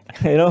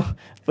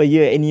 per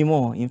year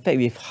anymore. In fact,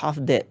 we've half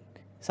that,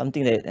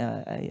 something that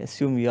I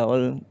assume we are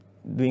all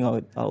doing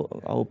our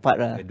part.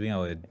 We're doing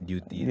our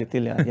duty.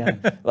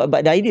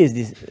 But the idea is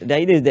this. The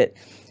idea is that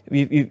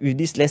with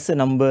these lesser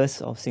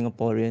numbers of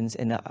Singaporeans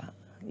and the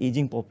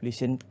aging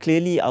population,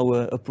 clearly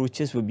our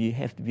approaches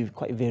have to be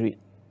quite varied.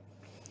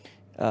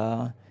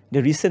 The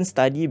recent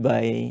study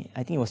by,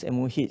 I think it was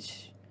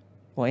MOH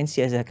or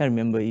NCS, I can't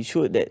remember, it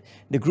showed that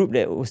the group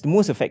that was the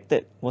most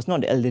affected was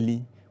not the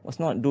elderly, was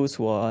not those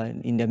who are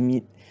in their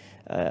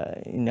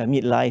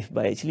midlife,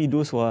 but actually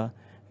those who are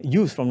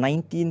youth from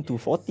 19 to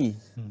 40.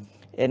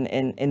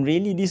 And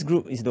really this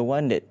group is the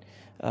one that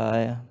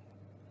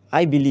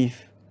I believe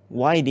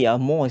why they are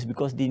more is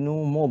because they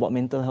know more about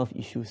mental health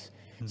issues.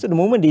 So the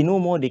moment they know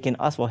more, they can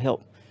ask for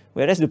help.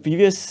 Whereas the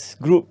previous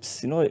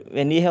groups,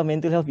 when they have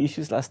mental health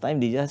issues last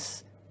time, they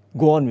just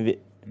go on with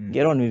it,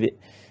 get on with it.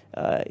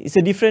 It's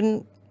a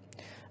different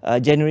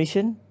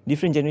generation.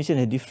 Different generation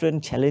have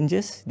different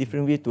challenges,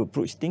 different way to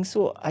approach things.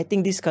 So I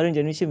think this current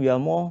generation, we are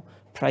more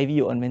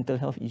privy on mental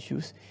health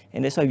issues,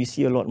 and that's why we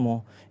see a lot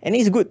more. And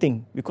it's a good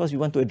thing, because we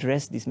want to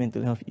address these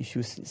mental health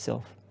issues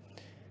itself.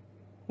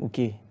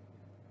 Okay.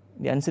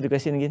 Did I answer the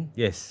question again?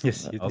 Yes.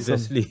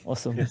 Obviously.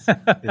 Awesome. Yes.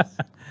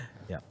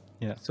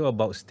 Yeah. So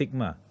about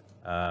stigma,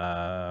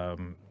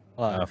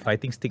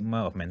 fighting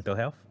stigma of mental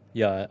health.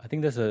 Yeah, I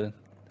think that's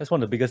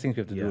one of the biggest things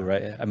we have to do,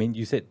 right? I mean,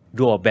 you said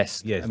do our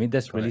best. Yes, I mean,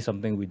 that's really correct.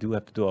 something we do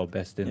have to do our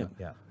best in.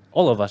 Yeah.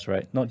 All of us,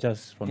 right? Not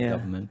just from the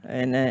government.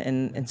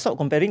 And stop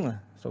comparing.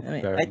 Stop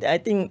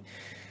comparing.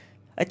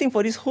 I think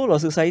for this whole of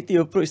society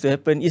approach to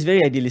happen, is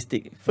very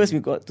idealistic. First, we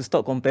got to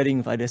stop comparing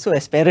with others. So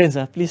as parents,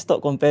 please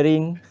stop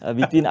comparing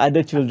between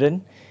other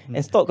children,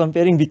 and stop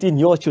comparing between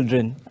your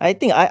children. I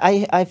think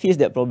I face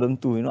that problem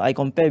too. I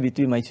compare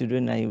between my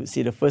children. I would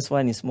say the first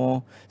one is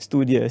more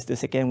studious, the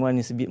second one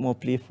is a bit more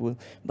playful,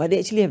 but they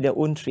actually have their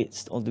own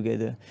traits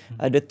altogether.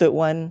 The third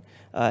one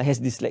has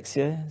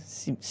dyslexia.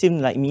 Same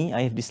like me,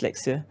 I have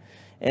dyslexia,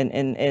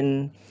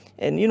 and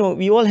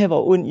we all have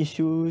our own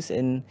issues,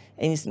 and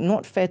it's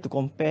not fair to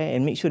compare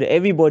and make sure that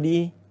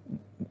everybody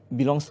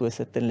belongs to a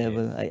certain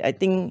level. I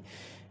think,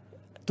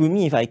 to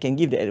me, if I can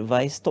give the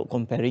advice, stop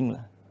comparing.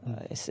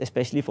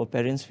 especially for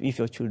parents with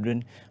your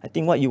children. I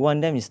think what you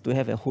want them is to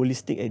have a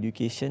holistic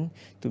education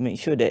to make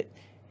sure that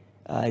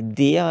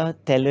their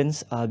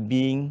talents are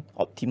being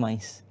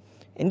optimized.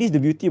 And this is the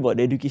beauty about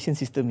the education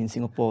system in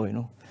Singapore, you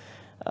know.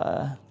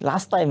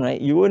 Last time,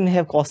 right, you wouldn't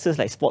have courses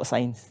like sports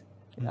science.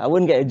 I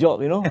wouldn't get a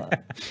job, you know.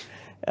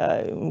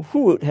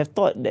 Who would have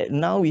thought that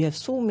now we have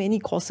so many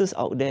courses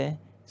out there,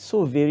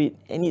 so varied,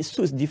 and it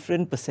suits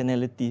different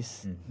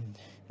personalities.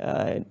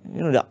 You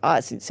know, the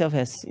arts itself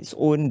has its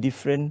own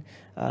different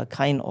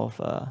kind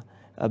of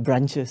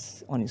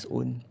branches on its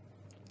own.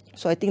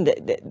 So I think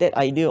that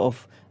idea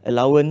of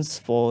allowance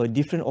for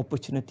different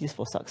opportunities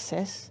for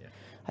success,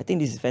 I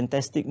think this is a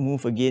fantastic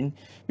move again,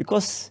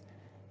 because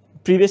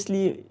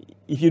previously,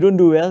 if you don't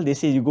do well, they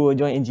say you go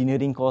join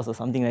engineering course or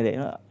something like that. You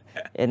know?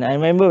 And I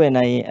remember when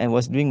I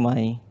was doing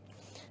my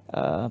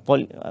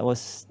I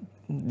was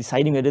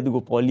deciding whether to go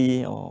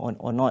poly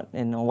or not,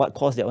 and what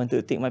course that I wanted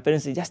to take. My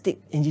parents said, just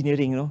take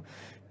engineering, you know.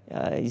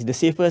 It's the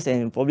safest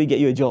and probably get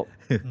you a job.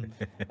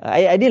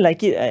 I didn't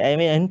like it. I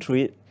went through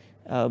it.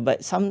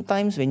 But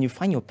sometimes when you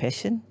find your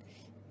passion,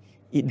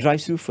 it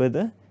drives you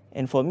further.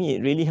 And for me,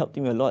 it really helped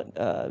me a lot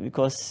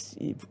because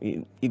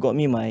it got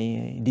me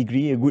my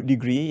degree, a good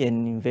degree,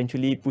 and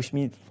eventually pushed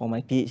me for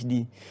my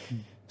PhD.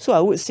 So I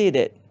would say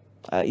that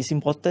it's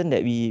important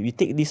that we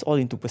take this all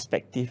into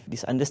perspective,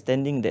 this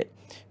understanding that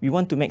we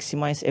want to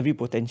maximize every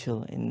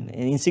potential. And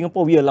in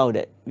Singapore, we allow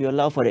that. We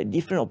allow for that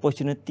different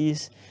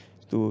opportunities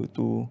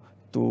to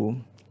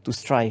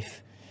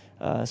strive.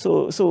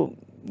 So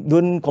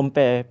don't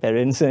compare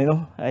parents, you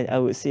know. I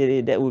would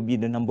say that would be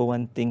the number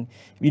one thing.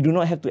 We do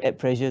not have to add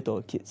pressure to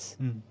our kids.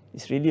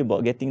 It's really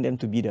about getting them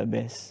to be their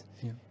best.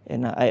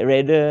 And I'd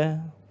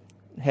rather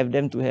have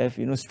them to have,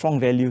 you know, strong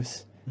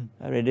values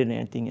rather than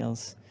anything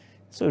else.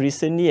 So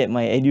recently at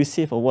my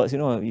EduSave Awards, you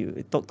know,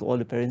 you talk to all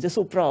the parents. They're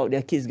so proud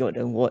their kids got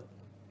the award.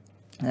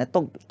 And I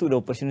took the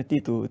opportunity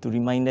to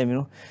remind them, you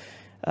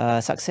know,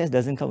 success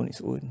doesn't come on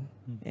its own.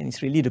 And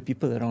it's really the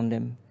people around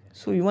them.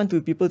 So we want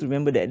people to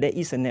remember that there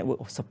is a network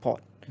of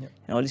support.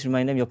 And always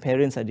remind them your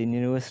parents are the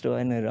universe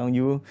around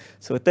you.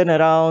 So turn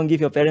around, give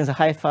your parents a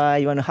high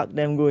five. You want to hug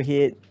them, go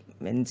ahead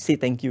and say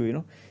thank you, you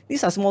know.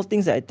 These are small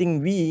things that I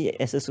think we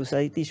as a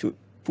society should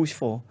push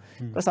for.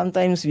 Because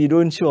sometimes we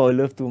don't show our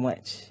love too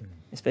much,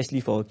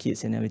 especially for our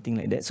kids and everything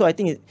like that. So I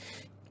think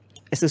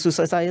as a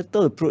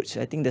societal approach,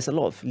 I think there's a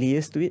lot of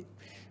layers to it.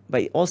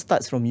 But it all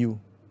starts from you.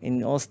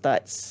 And it all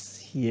starts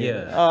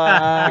here.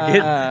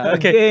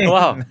 Okay.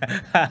 Wow.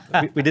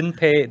 we didn't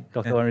pay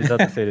Dr. Rizal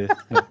to say this.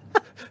 No.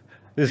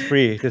 This is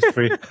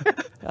free.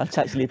 I'll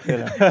charge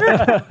later.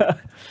 Lah.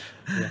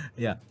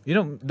 Yeah. You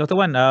know, Dr.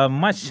 Wan,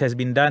 much has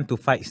been done to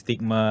fight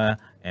stigma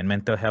and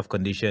mental health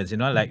conditions. You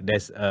know, like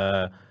there's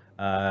a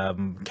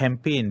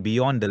campaign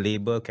beyond the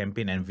label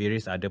campaign and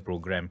various other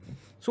programs.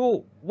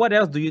 So what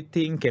else do you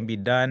think can be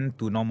done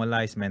to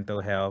normalize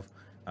mental health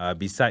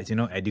besides, you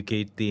know,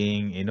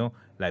 educating, you know,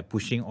 like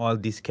pushing all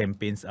these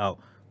campaigns out?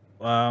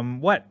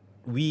 What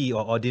we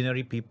or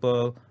ordinary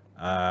people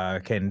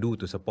can do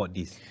to support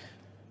this?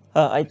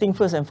 I think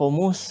first and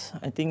foremost,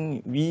 I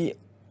think we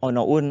on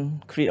our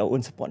own create our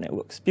own support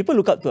networks. People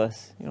look up to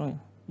us. You know,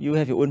 you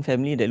have your own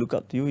family that look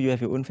up to you. You have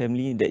your own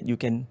family that you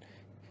can,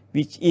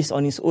 which is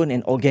on its own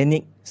an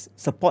organic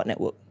support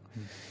network.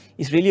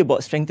 It's really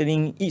about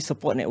strengthening each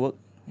support network,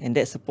 and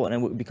that support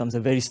network becomes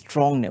a very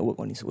strong network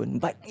on its own.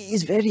 But it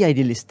is very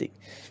idealistic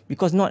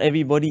because not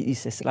everybody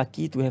is as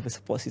lucky to have a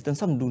support system.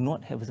 Some do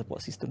not have a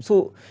support system.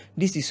 So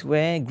this is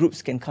where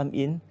groups can come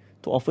in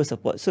to offer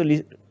support. So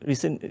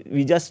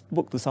we just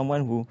spoke to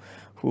someone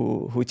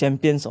who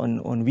champions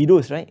on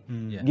widows, right?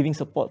 Giving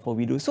support for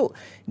widows. So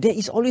there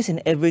is always an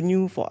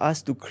avenue for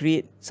us to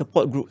create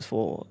support groups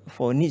for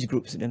niche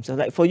groups themselves.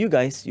 Like for you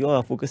guys, you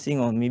are focusing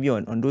on maybe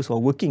on those who are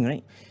working,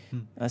 right?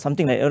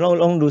 Something like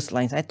along those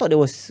lines. I thought that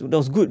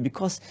was good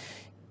because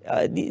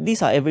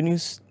these are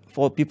avenues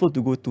for people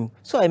to go to.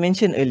 So I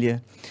mentioned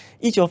earlier,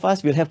 each of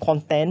us will have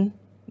content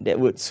that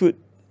would suit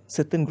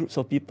certain groups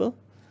of people.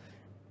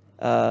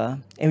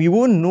 And we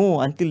won't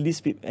know until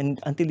these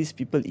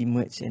people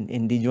emerge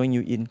and they join you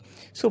in.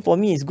 So for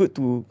me, it's good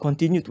to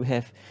continue to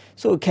have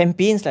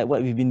campaigns like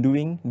what we've been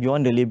doing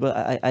beyond the label.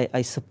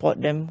 I support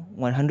them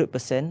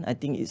 100%. I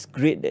think it's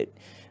great that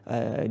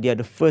they are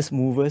the first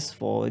movers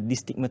for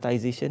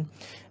destigmatization.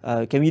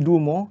 Can we do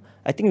more?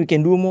 I think we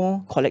can do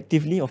more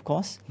collectively, of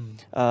course.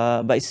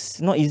 But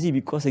it's not easy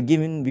because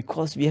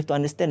we have to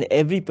understand that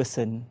every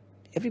person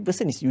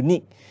is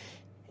unique,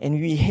 and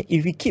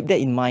if we keep that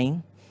in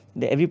mind,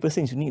 that every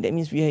person is unique, that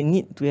means we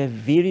need to have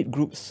varied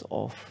groups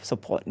of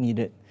support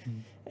needed.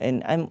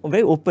 And I'm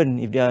very open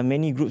if there are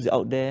many groups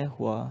out there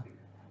who are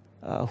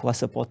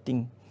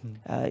supporting.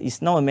 It's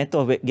now a matter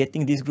of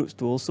getting these groups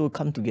to also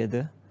come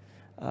together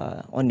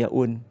on their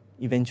own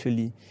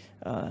eventually.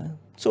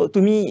 So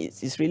to me,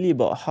 it's really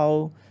about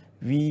how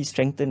we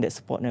strengthen that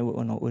support network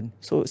on our own.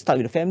 So start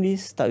with the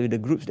families, start with the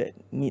groups that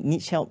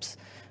need helps,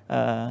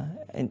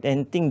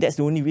 and think that's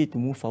the only way to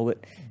move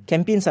forward.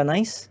 Campaigns are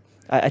nice.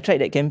 I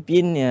tried that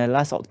campaign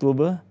last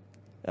October,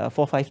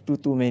 4522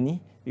 too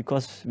many.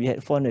 because we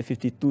had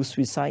 452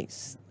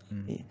 suicides.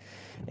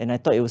 And I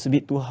thought it was a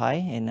bit too high,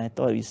 and I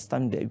thought it's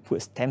time that we put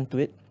a stamp to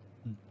it.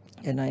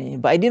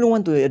 But I didn't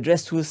want to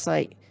address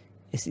suicide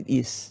as it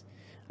is.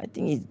 I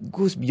think it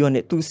goes beyond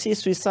that. To say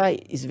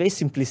suicide is very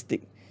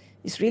simplistic.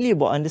 It's really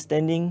about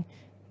understanding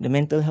the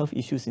mental health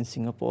issues in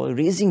Singapore,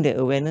 raising that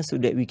awareness so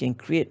that we can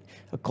create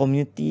a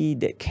community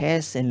that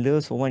cares and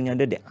loves for one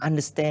another, that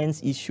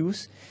understands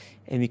issues,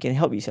 and we can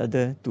help each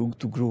other to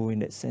grow in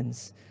that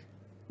sense.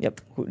 Yep,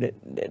 hope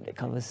that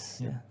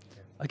covers. Yeah.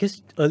 I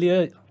guess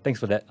earlier, thanks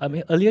for that. I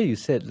mean, earlier you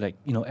said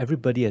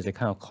everybody has a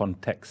kind of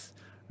context,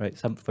 right?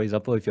 For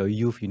example, if you're a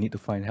youth, you need to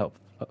find help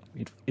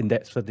in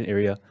that certain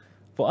area.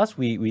 For us,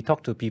 we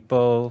talk to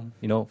people,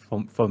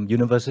 from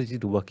university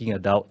to working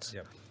adults.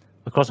 Yep.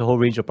 Across a whole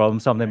range of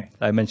problems. Some of them,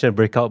 I mentioned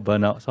breakout,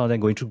 burnout. Some of them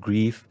going through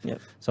grief.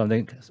 Yep. Some of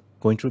them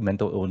going through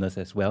mental illness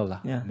as well.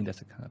 Yeah. I mean, that's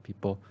the kind of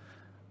people.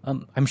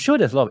 I'm sure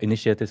there's a lot of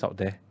initiatives out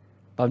there.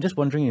 But I'm just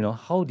wondering,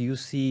 how do you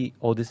see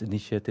all these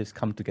initiatives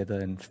come together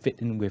and fit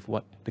in with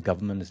what the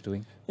government is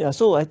doing? Yeah,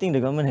 so I think the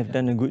government have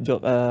done a good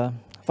job.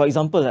 For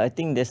example, I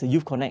think there's a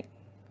Youth Connect,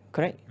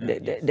 correct?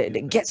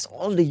 That gets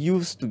all the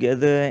youths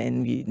together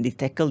and they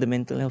tackle the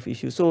mental health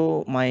issue.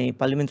 So my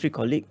parliamentary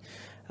colleague,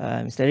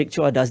 Mr. Eric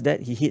Chua, does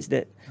that. He heads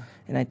that.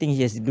 And I think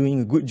he is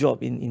doing a good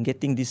job in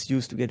getting these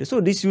youths together. So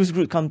this youth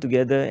group come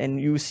together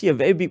and you see a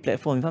very big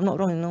platform. If I'm not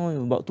wrong,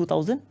 about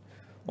 2,000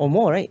 or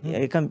more, right?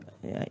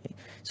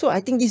 So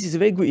I think this is a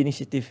very good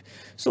initiative.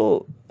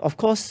 So of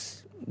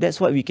course, that's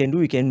what we can do.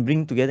 We can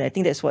bring together. I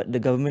think that's what the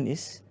government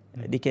is.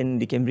 They can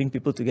bring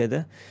people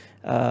together.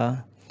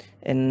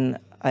 And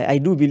I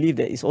do believe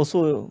that it's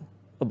also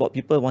about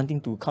people wanting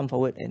to come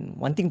forward and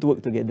wanting to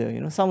work together.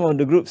 Some of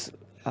the groups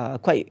are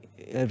quite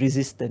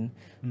resistant,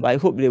 but I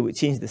hope they would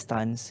change the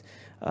stance.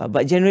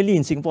 But generally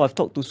in Singapore, I've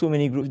talked to so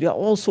many groups. They are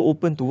all so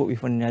open to work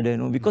with one another,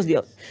 because they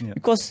are,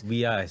 because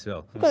we are as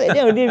well. Because at the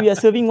end of the day, we are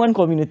serving one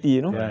community,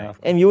 Yeah.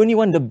 and we only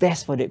want the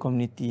best for that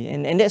community.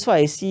 And that's why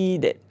I see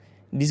that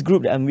this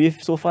group that I'm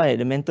with so far at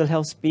the mental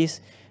health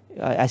space,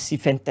 I see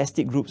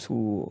fantastic groups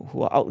who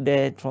are out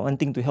there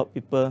wanting to help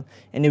people,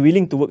 and they're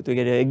willing to work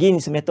together. Again,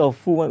 it's a matter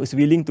of who is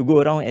willing to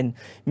go around and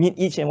meet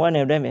each and one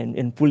of them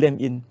and pull them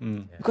in.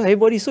 Because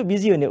everybody's so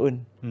busy on their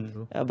own.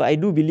 But I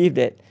do believe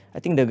that I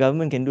think the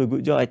government can do a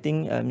good job. I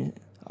think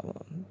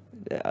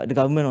the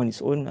government on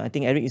its own, I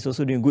think Eric is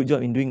also doing a good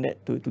job in doing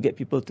that to get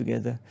people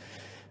together.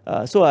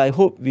 So I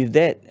hope with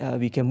that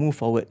we can move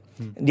forward.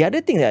 The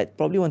other thing that I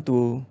probably want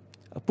to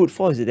put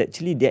forward is that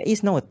actually there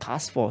is now a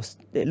task force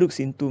that looks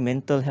into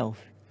mental health.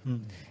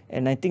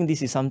 And I think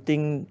this is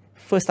something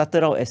first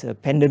started out as a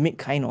pandemic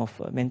kind of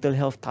mental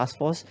health task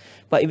force,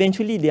 but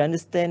eventually they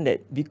understand that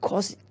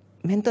because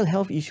mental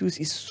health issues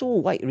is so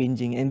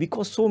wide-ranging and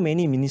because so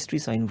many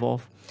ministries are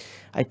involved,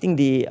 I think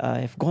they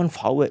have gone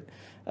forward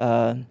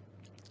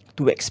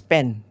to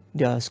expand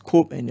their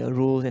scope and their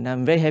roles. And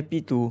I'm very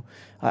happy to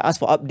ask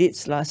for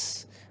updates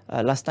last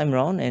time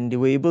around, and they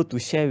were able to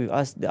share with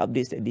us the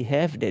updates that they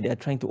have, that they are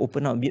trying to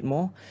open up a bit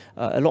more.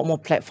 A lot more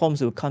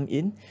platforms will come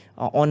in,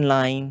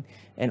 online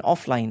and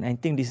offline. I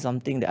think this is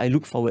something that I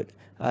look forward.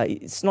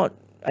 It's not,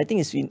 I think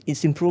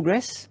it's in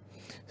progress,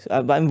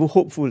 but I'm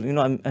hopeful.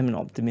 I'm an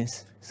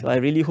optimist. So I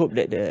really hope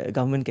that the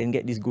government can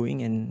get this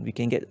going and we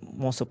can get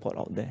more support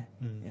out there.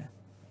 Yeah.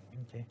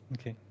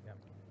 Okay. Yeah.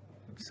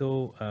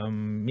 So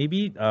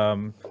maybe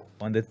on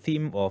the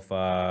theme of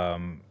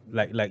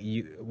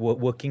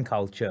working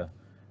culture.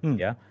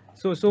 Yeah.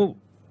 So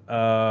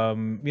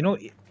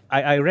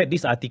I read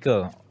this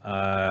article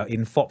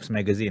in Forbes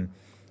magazine.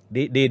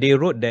 They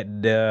wrote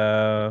that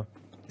the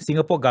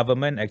Singapore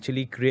government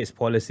actually creates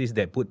policies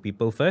that put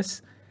people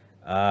first,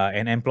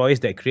 and employees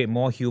that create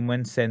more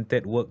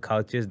human-centered work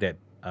cultures that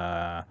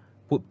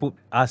put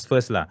us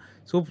first lah.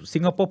 So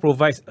Singapore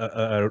provides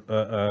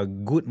a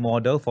good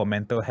model for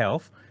mental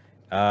health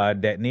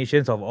that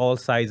nations of all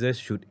sizes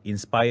should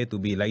inspire to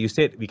be. Like you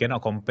said, we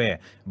cannot compare.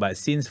 But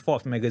since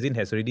Forbes magazine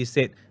has already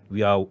said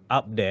we are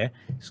up there,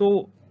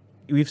 so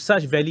with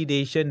such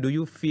validation, do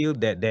you feel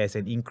that there's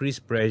an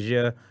increased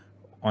pressure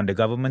on the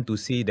government to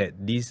see that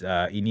these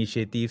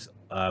initiatives,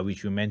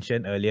 which you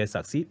mentioned earlier,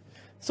 succeed?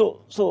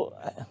 So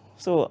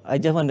I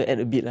just want to add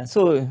a bit lah.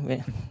 So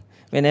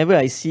whenever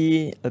I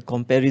see a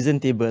comparison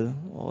table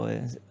or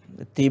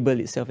a table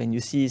itself, and you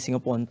see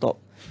Singapore on top,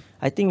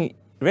 I think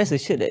rest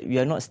assured that we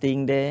are not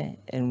staying there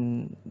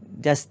and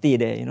just stay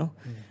there.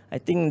 I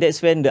think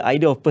that's when the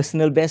idea of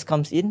personal best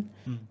comes in.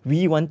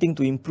 We wanting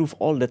to improve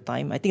all the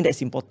time. I think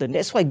that's important.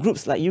 That's why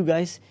groups like you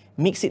guys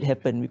makes it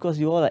happen, because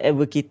you all are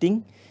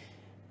advocating.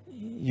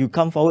 You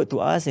come forward to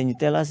us and you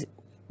tell us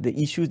the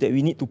issues that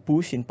we need to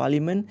push in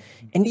Parliament,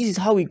 and this is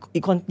how it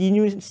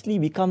continuously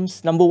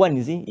becomes number one.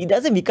 You see, it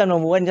doesn't become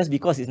number one just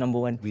because it's number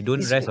one. We don't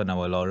rest on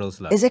our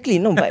laurels lah. Exactly,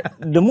 no. But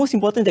the most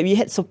important is that we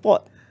had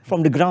support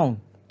from the ground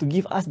to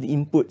give us the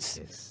inputs,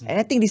 and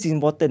I think this is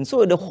important.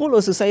 So the whole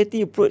of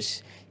society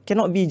approach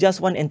cannot be just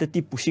one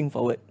entity pushing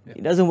forward.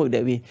 It doesn't work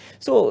that way.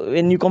 So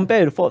when you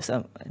compare the Forbes,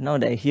 now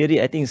that I hear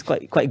it, I think it's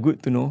quite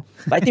good to know.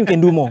 But I think we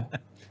can do more.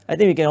 I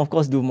think we can of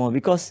course do more,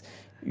 because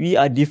we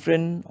are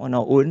different on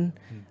our own.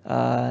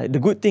 The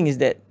good thing is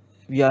that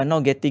we are now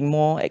getting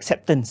more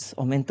acceptance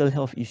of mental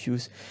health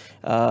issues.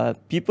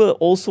 People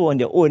also on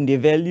their own, they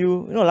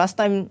value, last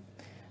time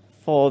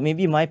for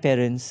maybe my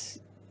parents,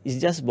 it's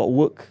just about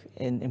work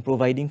and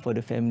providing for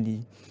the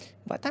family.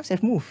 But times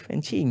have moved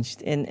and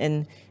changed.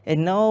 And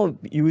now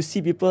you will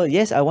see people,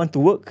 yes, I want to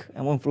work,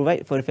 I want to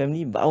provide for the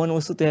family, but I want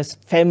also to have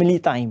family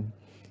time,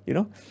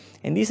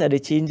 And these are the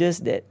changes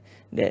that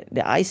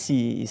I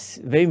see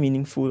is very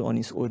meaningful on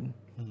its own.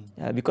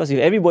 Because if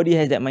everybody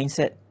has that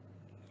mindset,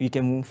 we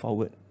can move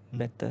forward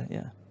better.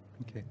 Yeah.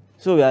 Okay.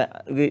 So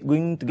we're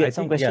going to get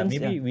some questions.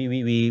 Maybe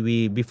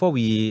we before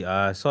we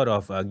sort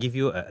of give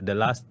you the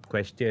last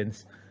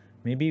questions,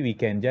 maybe we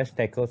can just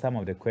tackle some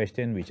of the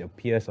questions which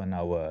appears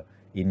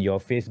in your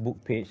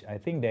Facebook page. I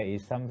think there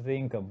is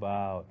something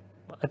about.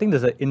 I think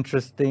there's an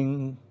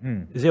interesting.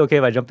 Is it okay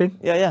if I jump in?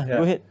 Yeah.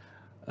 Go ahead.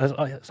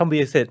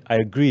 Somebody said, I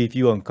agree with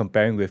you on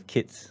comparing with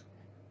kids.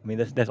 I mean,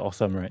 that's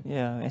awesome, right?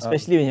 Yeah,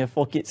 especially when you have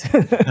 4 kids.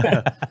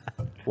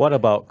 What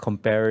about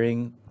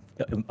comparing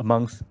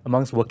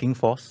amongst working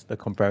force, the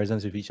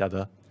comparisons with each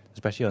other,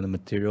 especially on the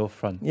material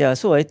front? Yeah,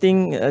 so I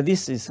think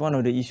this is one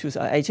of the issues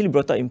I actually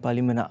brought up in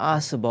Parliament. I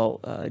asked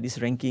about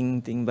this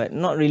ranking thing, but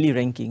not really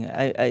ranking.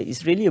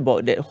 It's really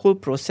about that whole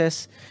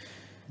process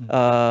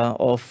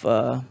of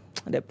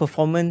that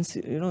performance,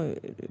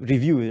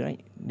 review, right?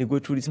 They go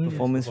through this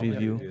performance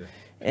review.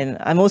 And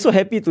I'm also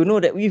happy to know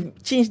that we've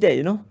changed that,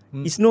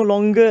 It's no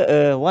longer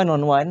a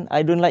one-on-one,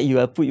 I don't like you,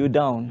 I put you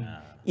down.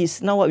 Yeah.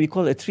 It's now what we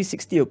call a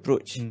 360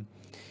 approach.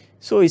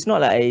 So it's not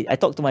like I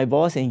talk to my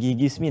boss and he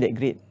gives me that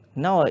grade.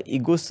 Now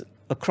it goes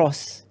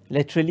across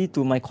laterally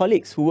to my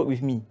colleagues who work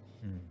with me.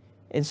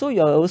 And so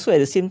you're also at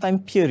the same time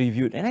peer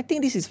reviewed. And I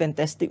think this is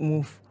fantastic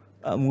move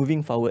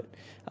moving forward.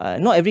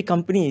 Not every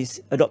company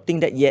is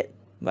adopting that yet,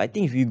 but I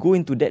think if we go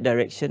into that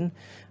direction,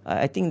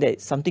 I think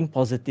that's something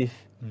positive.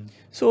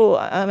 So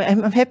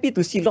I'm happy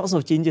to see lots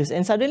of changes,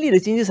 and suddenly the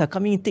changes are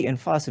coming thick and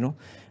fast.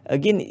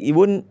 Again, it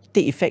won't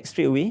take effect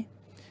straight away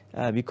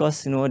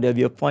because there'll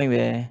be a point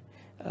where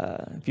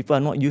people are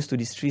not used to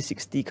this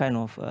 360 kind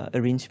of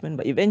arrangement.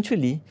 But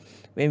eventually,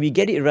 when we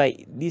get it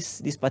right, this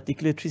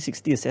particular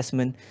 360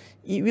 assessment,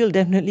 it will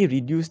definitely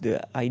reduce the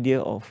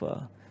idea of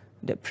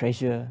that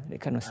pressure, that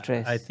kind of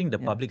stress. I think the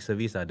public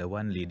service are the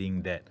one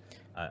leading that.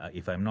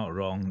 If I'm not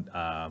wrong,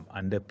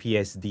 under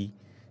PSD.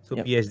 So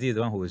PSD is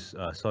the one who's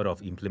sort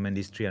of implement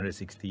this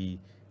 360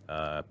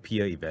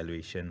 peer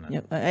evaluation.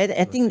 Yep.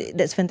 I think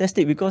that's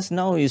fantastic because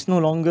now it's no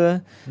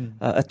longer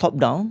a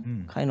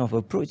top-down kind of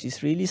approach.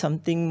 It's really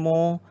something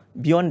more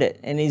beyond that.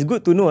 And it's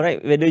good to know,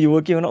 right, whether you're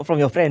working or not from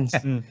your friends.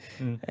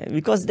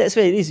 Because that's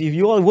where it is. If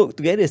you all work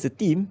together as a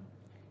team,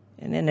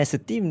 and then as a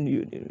team,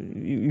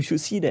 you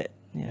should see that.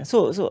 Yeah.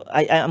 So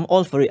I'm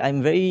all for it.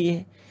 I'm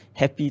very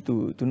happy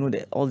to know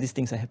that all these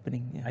things are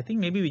happening. Yeah. I think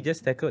maybe we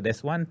just tackle.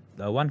 There's one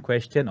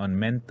question on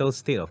mental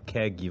state of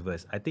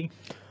caregivers. I think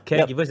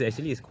caregivers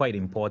actually is quite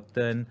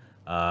important.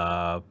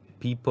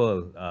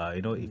 People,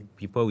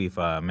 people with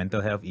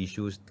mental health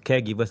issues,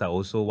 caregivers are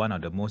also one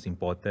of the most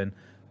important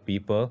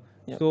people.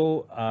 Yep.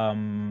 So,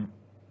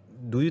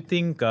 do you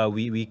think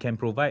we can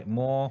provide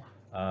more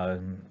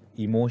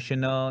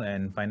emotional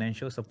and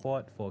financial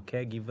support for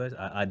caregivers?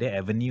 Are there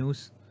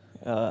avenues?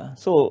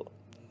 So,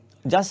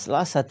 just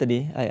last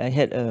Saturday, I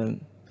had a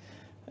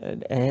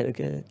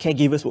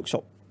caregivers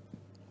workshop.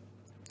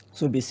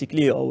 So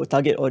basically, our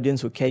target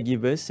audience were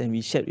caregivers, and we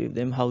shared with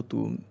them how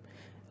to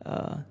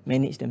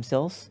manage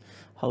themselves,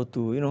 how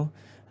to,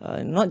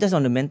 not just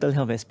on the mental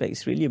health aspect.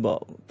 It's really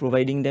about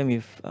providing them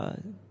with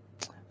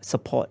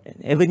support and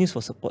avenues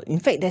for support. In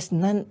fact, there's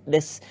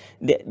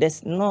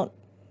not.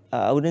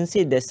 I wouldn't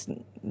say there's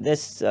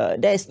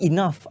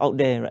enough out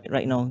there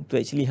right now to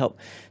actually help.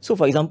 So,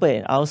 for example,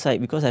 at our side,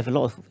 because I have a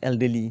lot of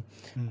elderly,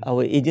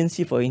 our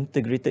agency for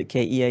integrated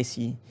care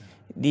 (EIC),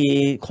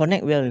 they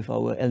connect well with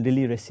our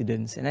elderly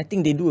residents, and I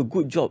think they do a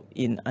good job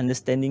in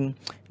understanding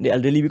the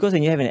elderly. Because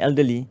when you have an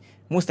elderly,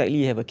 most likely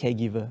you have a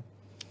caregiver,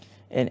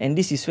 and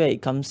this is where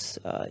it comes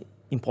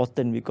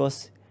important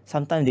because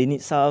sometimes they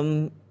need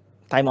some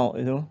time out,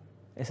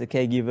 as a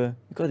caregiver,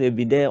 because they'll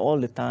be there all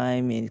the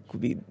time and it could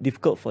be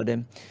difficult for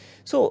them.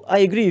 So I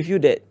agree with you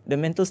that the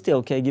mental state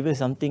of caregiver is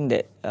something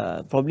that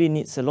probably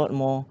needs a lot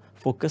more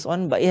focus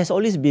on, but it has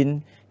always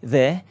been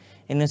there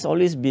and has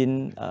always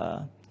been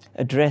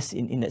addressed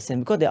in that sense,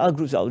 because there are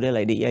groups out there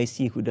like the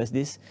EIC who does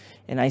this,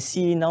 and I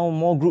see now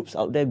more groups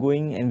out there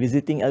going and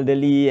visiting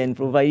elderly and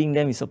providing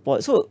them with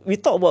support. So we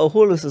talk about a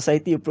whole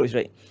society approach,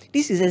 right?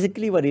 This is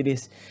exactly what it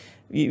is.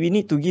 We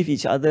need to give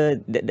each other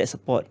that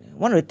support.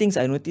 One of the things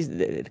I noticed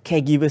that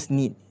caregivers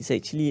need is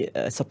actually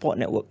a support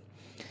network.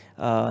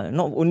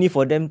 Not only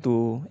for them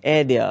to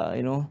air their,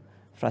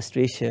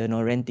 frustration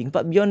or ranting,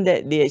 but beyond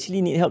that, they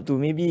actually need help to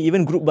maybe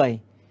even group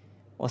buy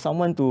or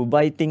someone to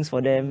buy things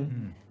for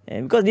them.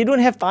 And because they don't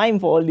have time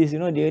for all this,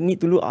 they need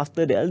to look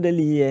after the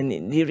elderly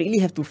and they really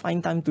have to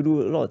find time to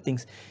do a lot of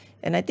things.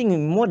 And I think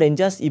more than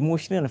just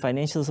emotional and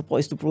financial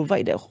support is to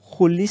provide that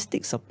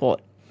holistic support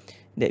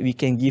that we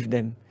can give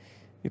them.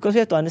 Because we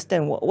have to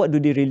understand what do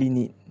they really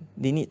need.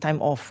 they need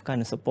time off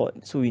kind of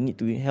support. So we need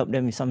to help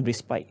them with some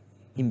respite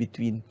in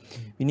between.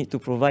 We need to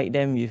provide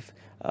them with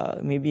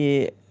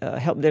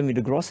help them with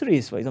the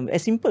groceries, for example,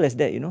 as simple as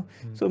that,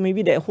 So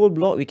maybe that whole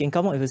block we can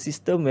come up with a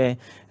system where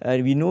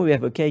we know we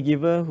have a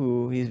caregiver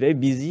who is very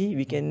busy.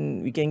 We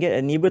can get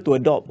a neighbor to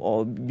adopt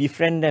or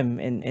befriend them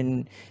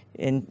and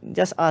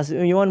just ask,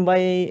 you want to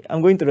buy?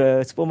 I'm going to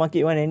the supermarket.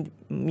 You want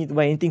me to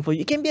buy anything for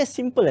you? It can be as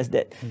simple as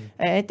that.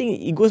 And I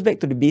think it goes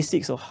back to the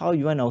basics of how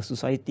you want our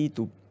society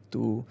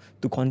to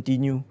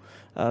continue.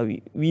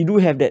 We do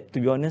have that, to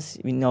be honest.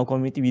 In our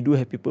community, we do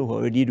have people who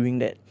are already doing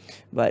that.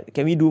 But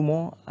can we do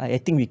more? I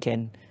think we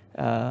can.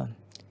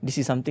 This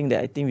is something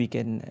that I think we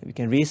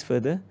can raise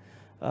further,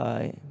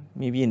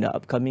 maybe in the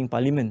upcoming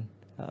parliament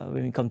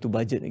when we come to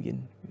budget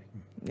again.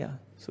 Yeah.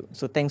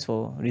 So thanks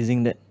for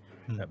raising that.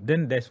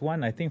 Then there's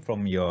one, I think,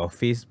 from your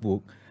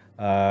Facebook,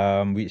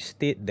 which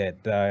state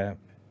that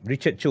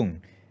Richard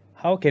Chung,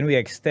 how can we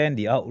extend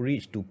the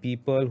outreach to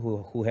people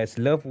who has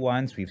loved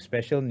ones with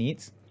special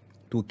needs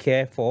to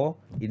care for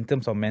in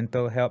terms of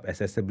mental health,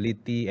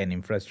 accessibility and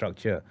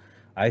infrastructure?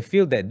 I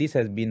feel that this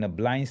has been a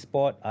blind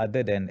spot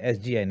other than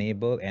SG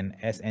Enable and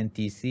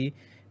SNTC.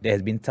 There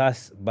has been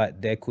tasks,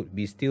 but there could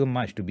be still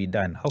much to be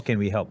done. How can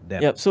we help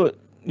them? Yep, so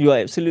you are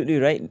absolutely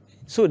right.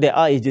 So there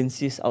are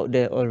agencies out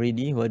there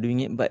already who are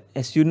doing it, but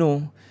as you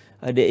know,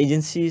 the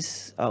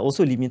agencies are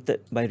also limited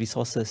by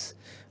resources.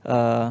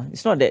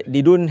 It's not that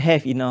they don't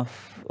have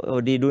enough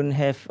or they don't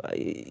have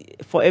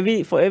for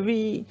every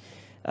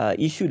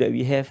issue that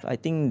we have. I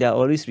think there are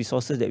always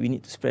resources that we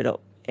need to spread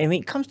out. And when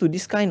it comes to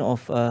this kind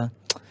of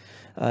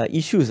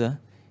issues,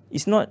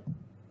 it's not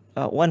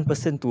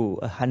 1% to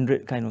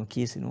 100 kind of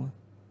case,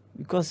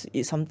 because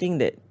it's something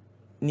that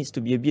needs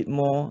to be a bit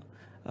more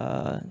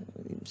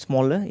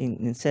smaller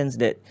in the sense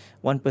that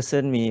one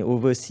person may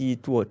oversee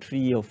 2 or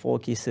 3 or 4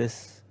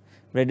 cases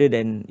rather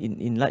than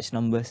in large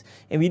numbers.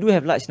 And we do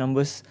have large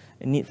numbers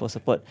and need for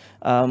support.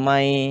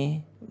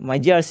 My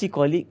GRC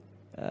colleague,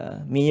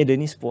 Mayor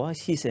Denise Poa,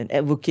 she's an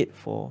advocate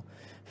for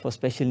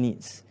special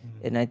needs.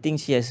 And I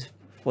think she has,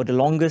 for the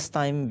longest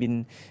time,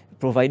 been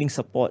providing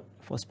support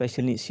for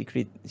special needs.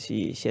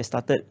 She has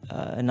started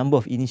a number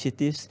of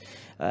initiatives.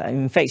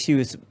 In fact, she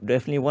was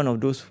definitely one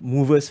of those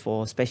movers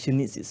for special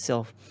needs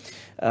itself.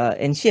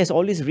 And she has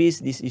always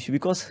raised this issue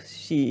because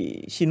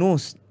she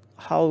knows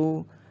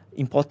how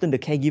important the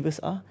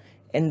caregivers are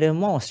and the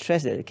amount of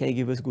stress that the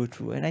caregivers go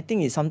through. And I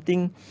think it's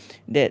something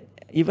that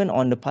even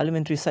on the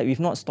parliamentary side, we've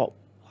not stopped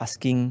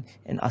asking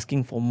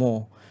for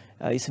more.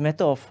 It's a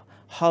matter of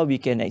how we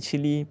can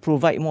actually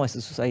provide more as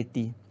a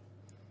society.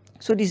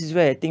 So this is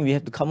where I think we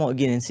have to come out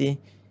again and say,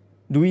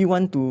 do we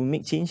want to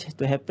make change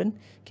to happen?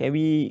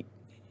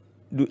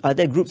 Are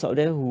there groups out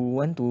there who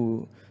want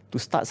to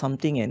start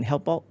something and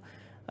help out?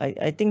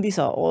 I think these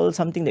are all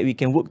something that we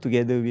can work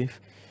together with.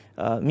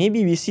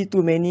 Maybe we see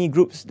too many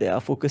groups that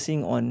are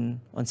focusing on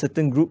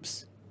certain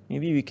groups.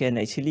 Maybe we can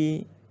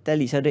actually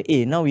tell each other,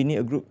 hey, now we need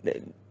a group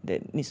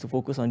that needs to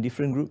focus on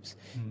different groups.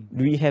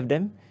 Do we have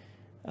them?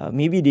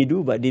 Maybe they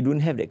do, but they don't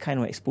have that kind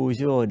of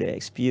exposure or the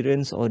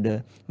experience or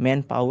the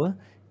manpower.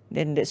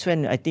 Then that's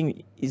when I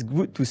think it's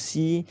good to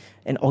see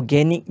an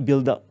organic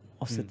build-up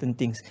of certain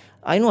things.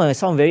 I know I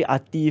sound very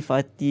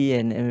arty-farty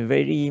and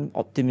very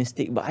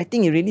optimistic, but I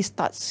think it really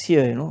starts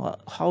here,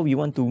 how we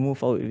want to move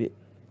forward with it.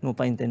 No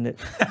pun intended.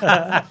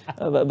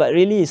 But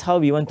really it's how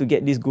we want to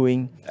get this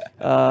going.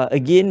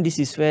 Again, this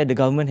is where the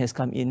government has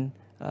come in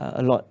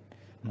a lot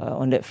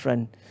on that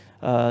front.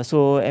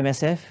 So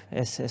MSF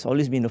has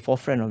always been the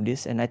forefront of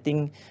this, and I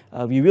think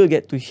we will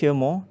get to hear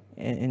more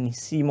and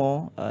see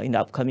more in the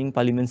upcoming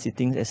parliament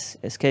sittings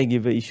as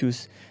caregiver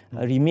issues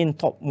remain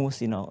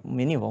topmost in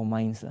many of our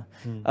minds.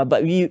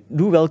 But we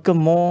do welcome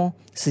more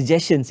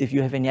suggestions if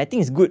you have any. I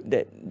think it's good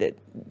that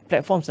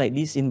platforms like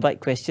this invite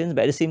questions,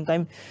 but at the same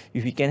time,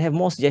 if we can have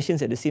more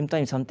suggestions at the same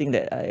time, something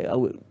that I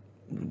would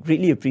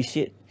greatly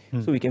appreciate,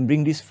 so we can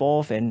bring this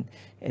forth and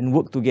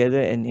work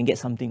together and get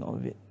something out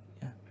of it.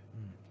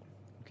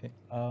 Okay.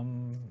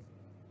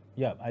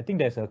 Yeah, I think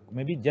there's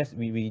maybe just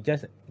we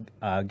just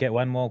get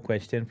one more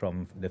question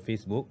from the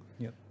Facebook.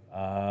 Yep.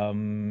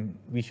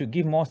 We should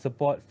give more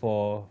support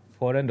for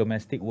foreign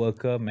domestic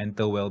worker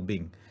mental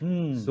well-being.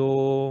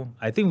 So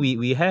I think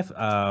we have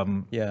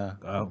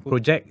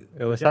project.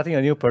 We're starting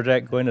a new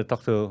project, going to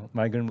talk to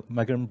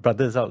migrant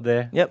brothers out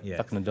there. Yep. Yes.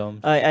 Stuck in the dorms.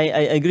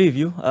 I agree with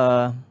you.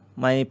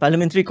 My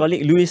parliamentary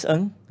colleague Louis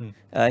Ng,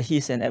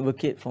 he's an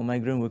advocate for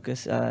migrant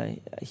workers.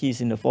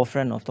 He's in the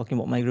forefront of talking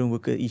about migrant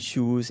worker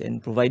issues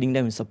and providing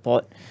them with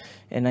support.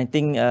 And I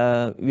think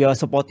we are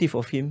supportive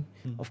of him,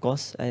 of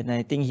course. And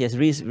I think he has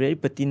raised very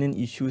pertinent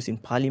issues in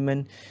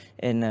Parliament.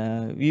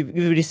 And we've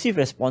received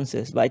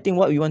responses. But I think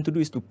what we want to do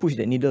is to push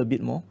that needle a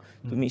bit more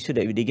to make sure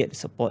that they get the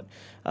support.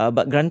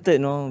 But granted,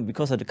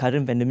 because of the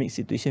current pandemic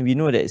situation, we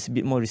know that it's a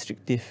bit more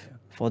restrictive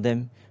for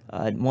them.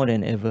 More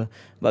than ever.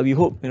 But we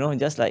hope,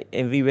 just like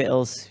everywhere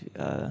else,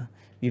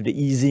 with the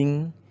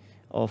easing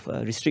of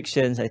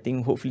restrictions, I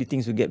think hopefully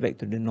things will get back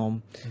to the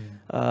norm.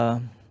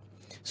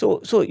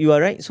 So you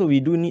are right. So we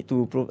do need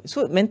to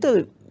so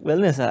mental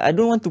wellness, I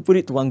don't want to put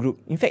it to one group.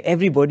 In fact,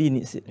 everybody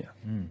needs it.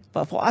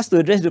 But for us to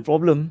address the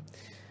problem,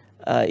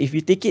 if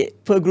we take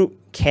it per group,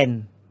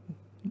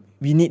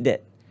 we need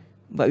that.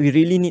 But we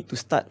really need to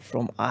start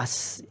from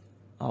us,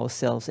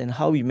 ourselves, and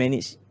how we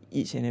manage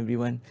each and every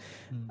one.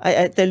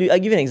 I tell you, I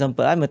give you an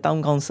example. I'm a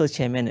town council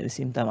chairman at the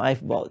same time. I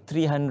have about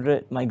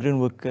 300 migrant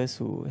workers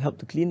who help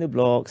to clean the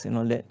blocks and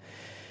all that.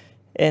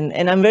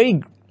 And I'm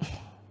very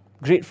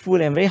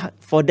grateful and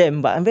for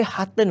them, but I'm very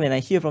heartened when I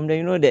hear from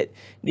them, that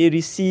they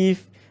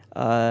receive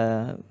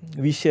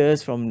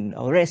wishes from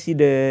our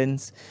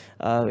residents,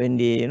 when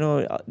they,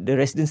 the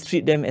residents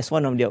treat them as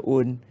one of their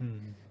own.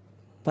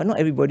 But not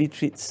everybody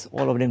treats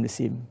all of them the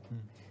same.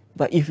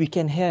 But if we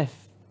can have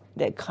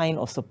that kind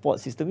of support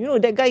system,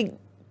 that guy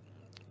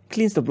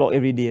cleans the block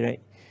every day, right?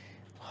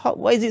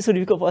 Why is it so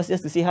difficult for us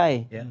just to say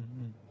hi?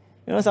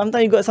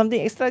 Sometimes you got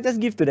something extra, just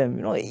give to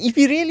them. If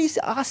we really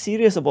are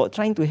serious about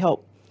trying to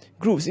help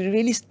groups, it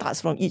really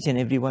starts from each and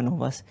every one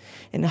of us,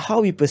 and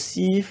how we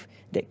perceive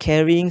that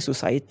caring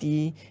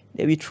society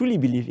that we truly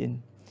believe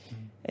in.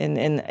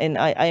 And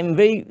I am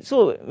very,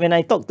 so when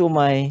I talk to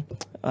my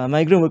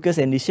migrant workers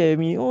and they share with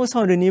me,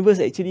 some of the neighbors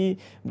actually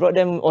brought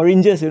them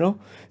oranges, so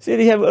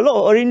they have a lot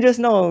of oranges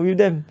now with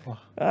them.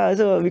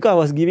 So because I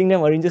was giving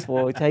them oranges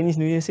for Chinese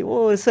New Year, I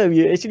say, sir,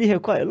 we actually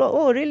have quite a lot.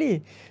 Oh,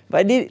 really?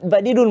 But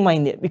they don't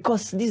mind it,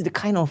 because this is the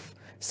kind of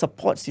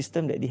support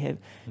system that they have.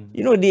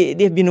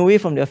 They've been away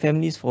from their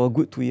families for a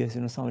good 2 years,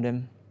 some of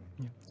them.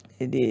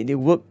 They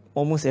work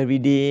almost every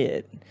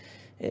day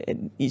at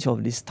each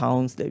of these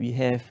towns that we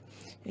have.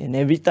 And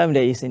every time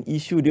there is an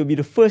issue, they'll be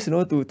the first,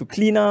 to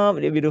clean up.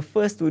 They'll be the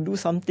first to do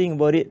something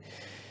about it.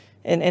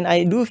 And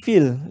I do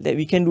feel that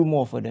we can do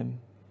more for them,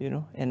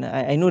 And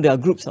I know there are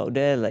groups out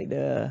there like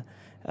the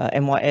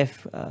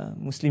MYF,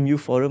 Muslim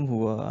Youth Forum,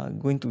 who are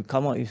going to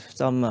come out with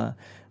some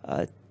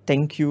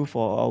thank you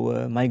for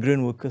our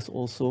migrant workers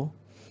also.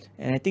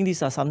 And I think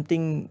these are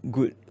something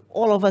good.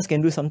 All of us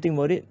can do something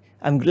about it.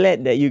 I'm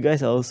glad that you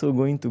guys are also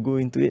going to go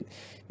into it,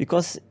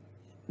 because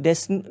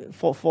there's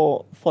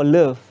for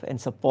love and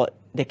support,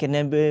 there can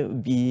never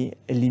be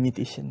a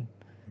limitation.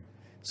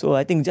 So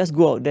I think just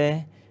go out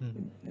there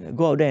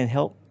and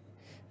help.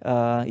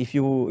 If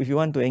you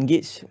want to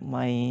engage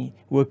my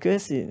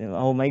workers,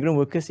 our migrant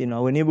workers in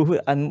our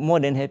neighborhood, I'm more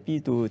than happy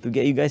to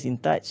get you guys in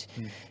touch,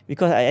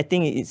 because I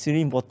think it's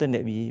really important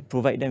that we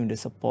provide them with the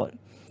support.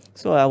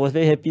 So I was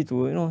very happy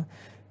to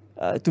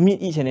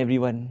meet each and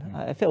everyone.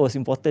 I felt it was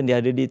important the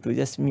other day to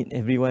just meet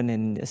everyone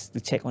and just to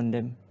check on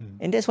them.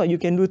 And that's what you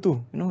can do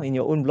too, in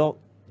your own block.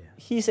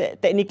 He's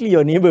technically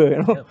your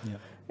neighbor,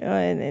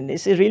 and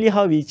it's really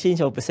how we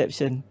change our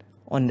perception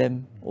on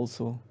them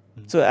also.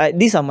 So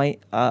these are my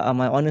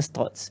honest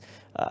thoughts.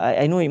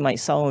 I know it might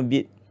sound a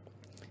bit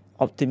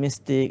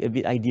optimistic, a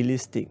bit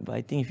idealistic, but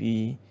I think if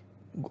we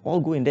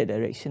all go in that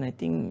direction, I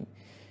think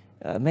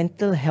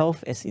mental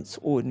health as its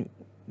own,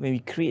 when we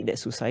create that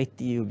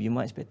society, it will be a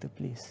much better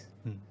place.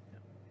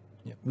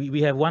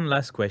 We have one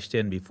last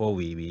question before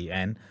we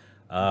end.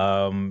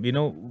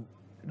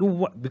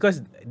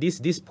 Because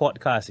this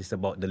podcast is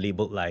about the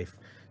labelled life.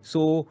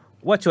 So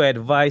what's your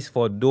advice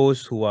for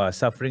those who are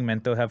suffering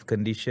mental health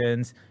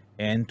conditions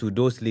and to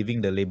those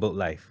living the labelled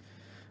life?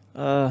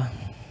 I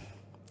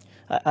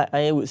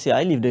would say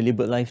I live the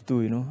labelled life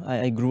too,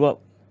 I grew up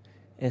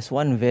as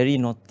one very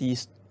naughty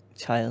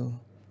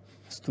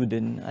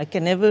student. I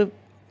can never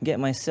get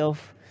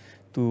myself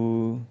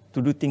to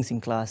do things in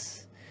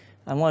class.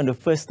 I'm one of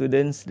the first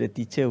students the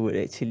teacher would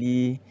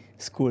actually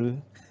scold,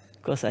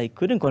 because I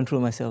couldn't control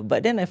myself.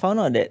 But then I found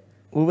out that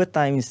over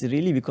time it's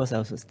really because I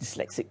was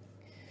dyslexic.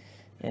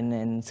 And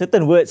then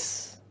certain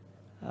words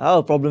are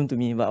a problem to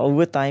me, but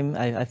over time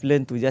I've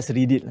learned to just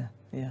read it.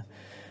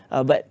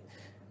 But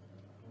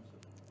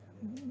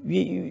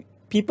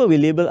people will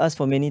label us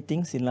for many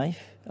things in life,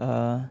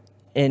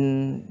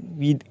 and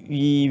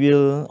we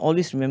will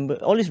always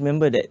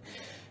remember that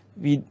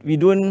we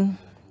don't,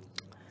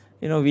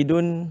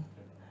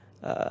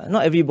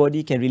 not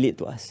everybody can relate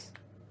to us.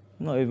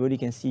 Not everybody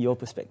can see your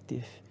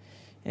perspective.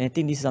 And I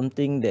think this is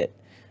something that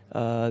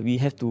we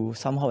have to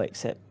somehow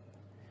accept.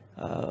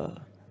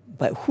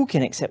 But who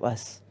can accept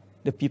us?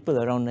 The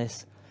people around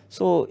us.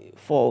 So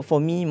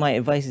for me, my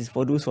advice is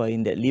for those who are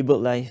in that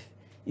labelled life,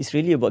 it's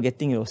really about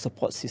getting your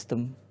support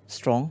system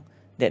strong,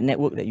 that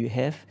network that you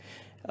have,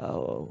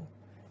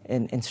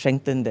 and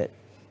strengthen that.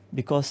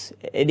 Because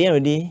at the end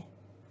of the day,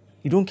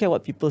 you don't care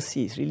what people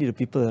see, it's really the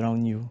people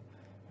around you.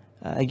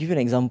 I give you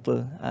an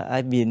example.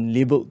 I've been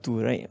labelled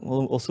too, right?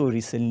 Also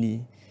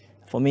recently,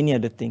 for many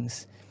other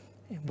things.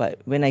 But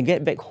when I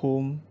get back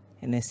home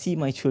and I see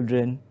my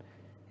children,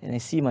 and I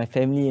see my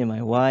family and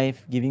my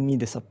wife giving me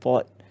the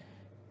support,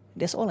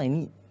 that's all I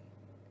need.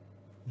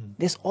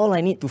 That's all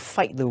I need to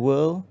fight the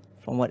world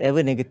from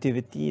whatever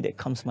negativity that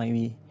comes my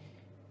way.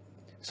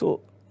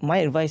 So my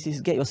advice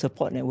is get your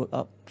support network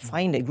up.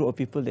 Find that group of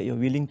people that you're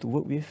willing to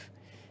work with,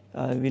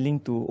 willing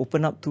to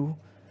open up to,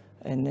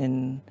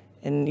 and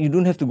you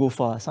don't have to go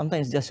far.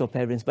 Sometimes it's just your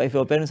parents. But if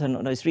your parents are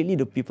not, it's really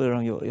the people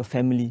around your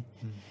family.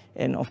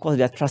 And of course,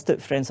 there are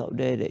trusted friends out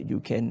there that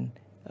you can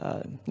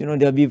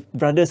there'll be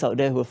brothers out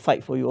there who will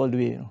fight for you all the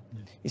way.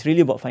 It's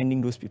really about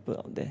finding those people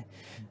out there.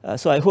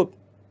 So I hope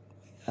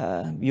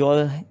we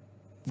all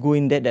go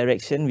in that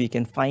direction. We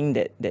can find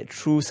that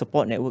true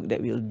support network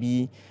that will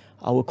be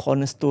our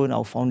cornerstone,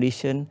 our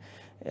foundation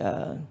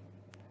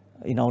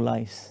in our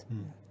lives.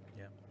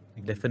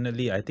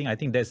 Definitely, I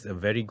think that's a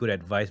very good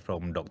advice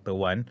from Dr.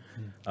 Wan.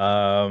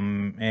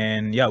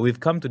 And yeah, we've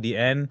come to the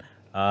end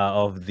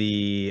of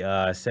the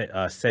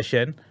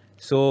session.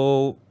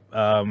 So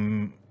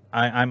I'm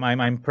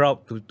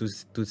proud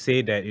to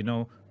say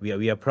that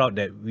we are proud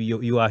that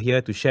you are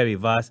here to share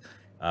with us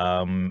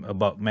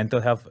about mental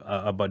health,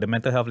 about the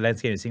mental health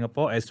landscape in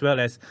Singapore, as well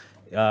as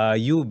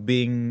you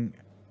being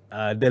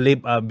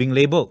being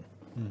labelled.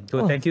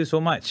 So thank you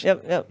so much.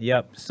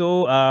 Yep.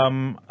 So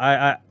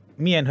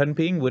me and Hen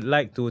Ping would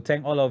like to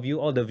thank all of you,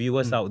 all the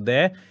viewers out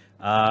there,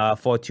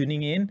 for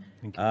tuning in.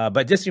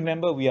 But just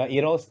remember,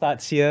 it all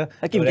starts here.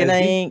 Hakim,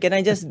 can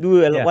I just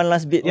do one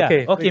last bit?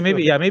 Okay,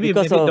 maybe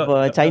because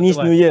of Chinese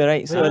New Year,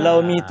 right? So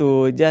allow me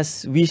to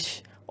just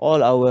wish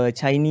all our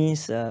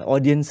Chinese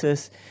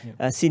audiences,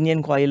 新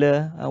年快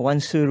乐，万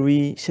事如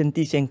意，身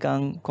体健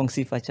康，恭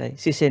喜发财，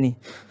谢谢你。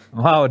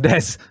 Wow,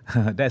 that's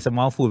a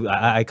mouthful.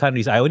 I can't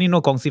read. I only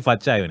know Kong Si Fa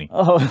Chai only.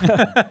 Oh,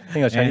 I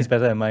think your Chinese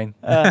better than mine.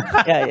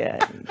 Yeah.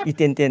 一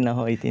点点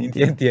啦，一点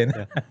点。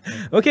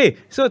Okay,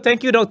 so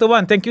thank you, Dr.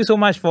 Wan. Thank you so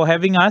much for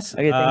having us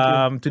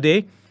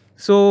today.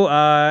 So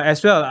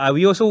as well,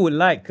 we also would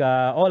like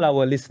all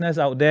our listeners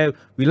out there,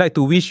 we'd like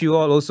to wish you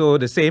all also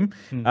the same.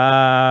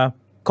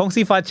 Kong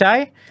Si Fa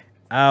Chai,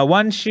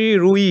 Wan Shi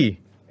Rui.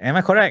 Am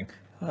I correct?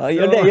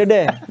 You're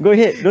there. Go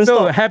ahead. Don't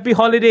stop. Happy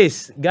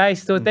holidays,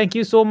 guys. So thank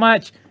you so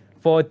much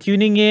for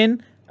tuning in.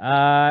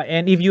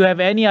 And if you have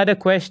any other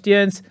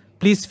questions,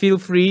 please feel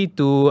free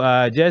to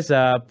just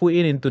put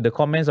it into the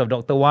comments of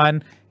Dr.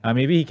 Wan.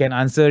 Maybe he can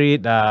answer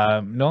it.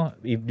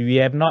 If we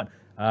have not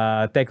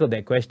tackled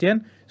that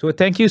question. So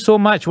thank you so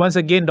much once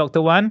again,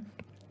 Dr. Wan,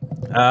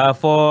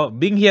 for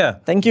being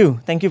here. Thank you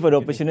for the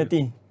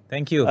opportunity.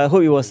 Thank you. I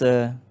hope it was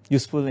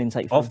useful and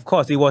insightful. Of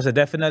course, it was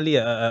definitely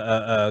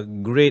a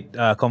great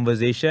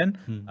conversation.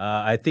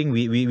 I think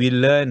we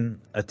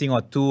learned a thing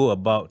or two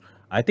about.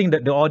 I think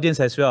that the audience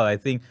as well, I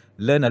think,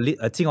 learn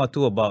a thing or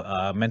two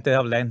about mental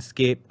health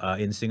landscape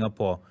in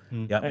Singapore.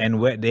 And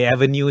where the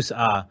avenues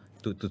are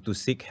to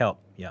seek help.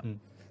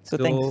 So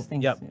thanks.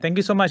 Thank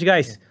you so much,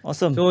 guys.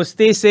 Awesome. So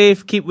stay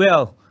safe, keep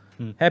well.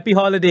 Happy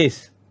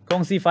holidays.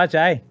 Kong Si Fa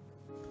Chai.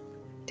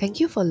 Thank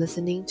you for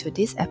listening to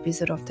this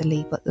episode of the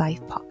Labelled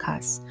Life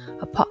podcast,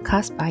 a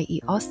podcast by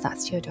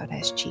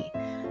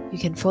itallstartshere.sg. You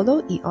can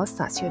follow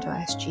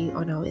itallstartshere.sg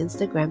on our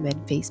Instagram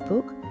and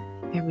Facebook.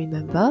 And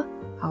remember,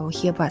 our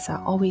earbuds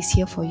are always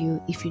here for you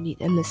if you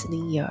need a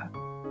listening ear.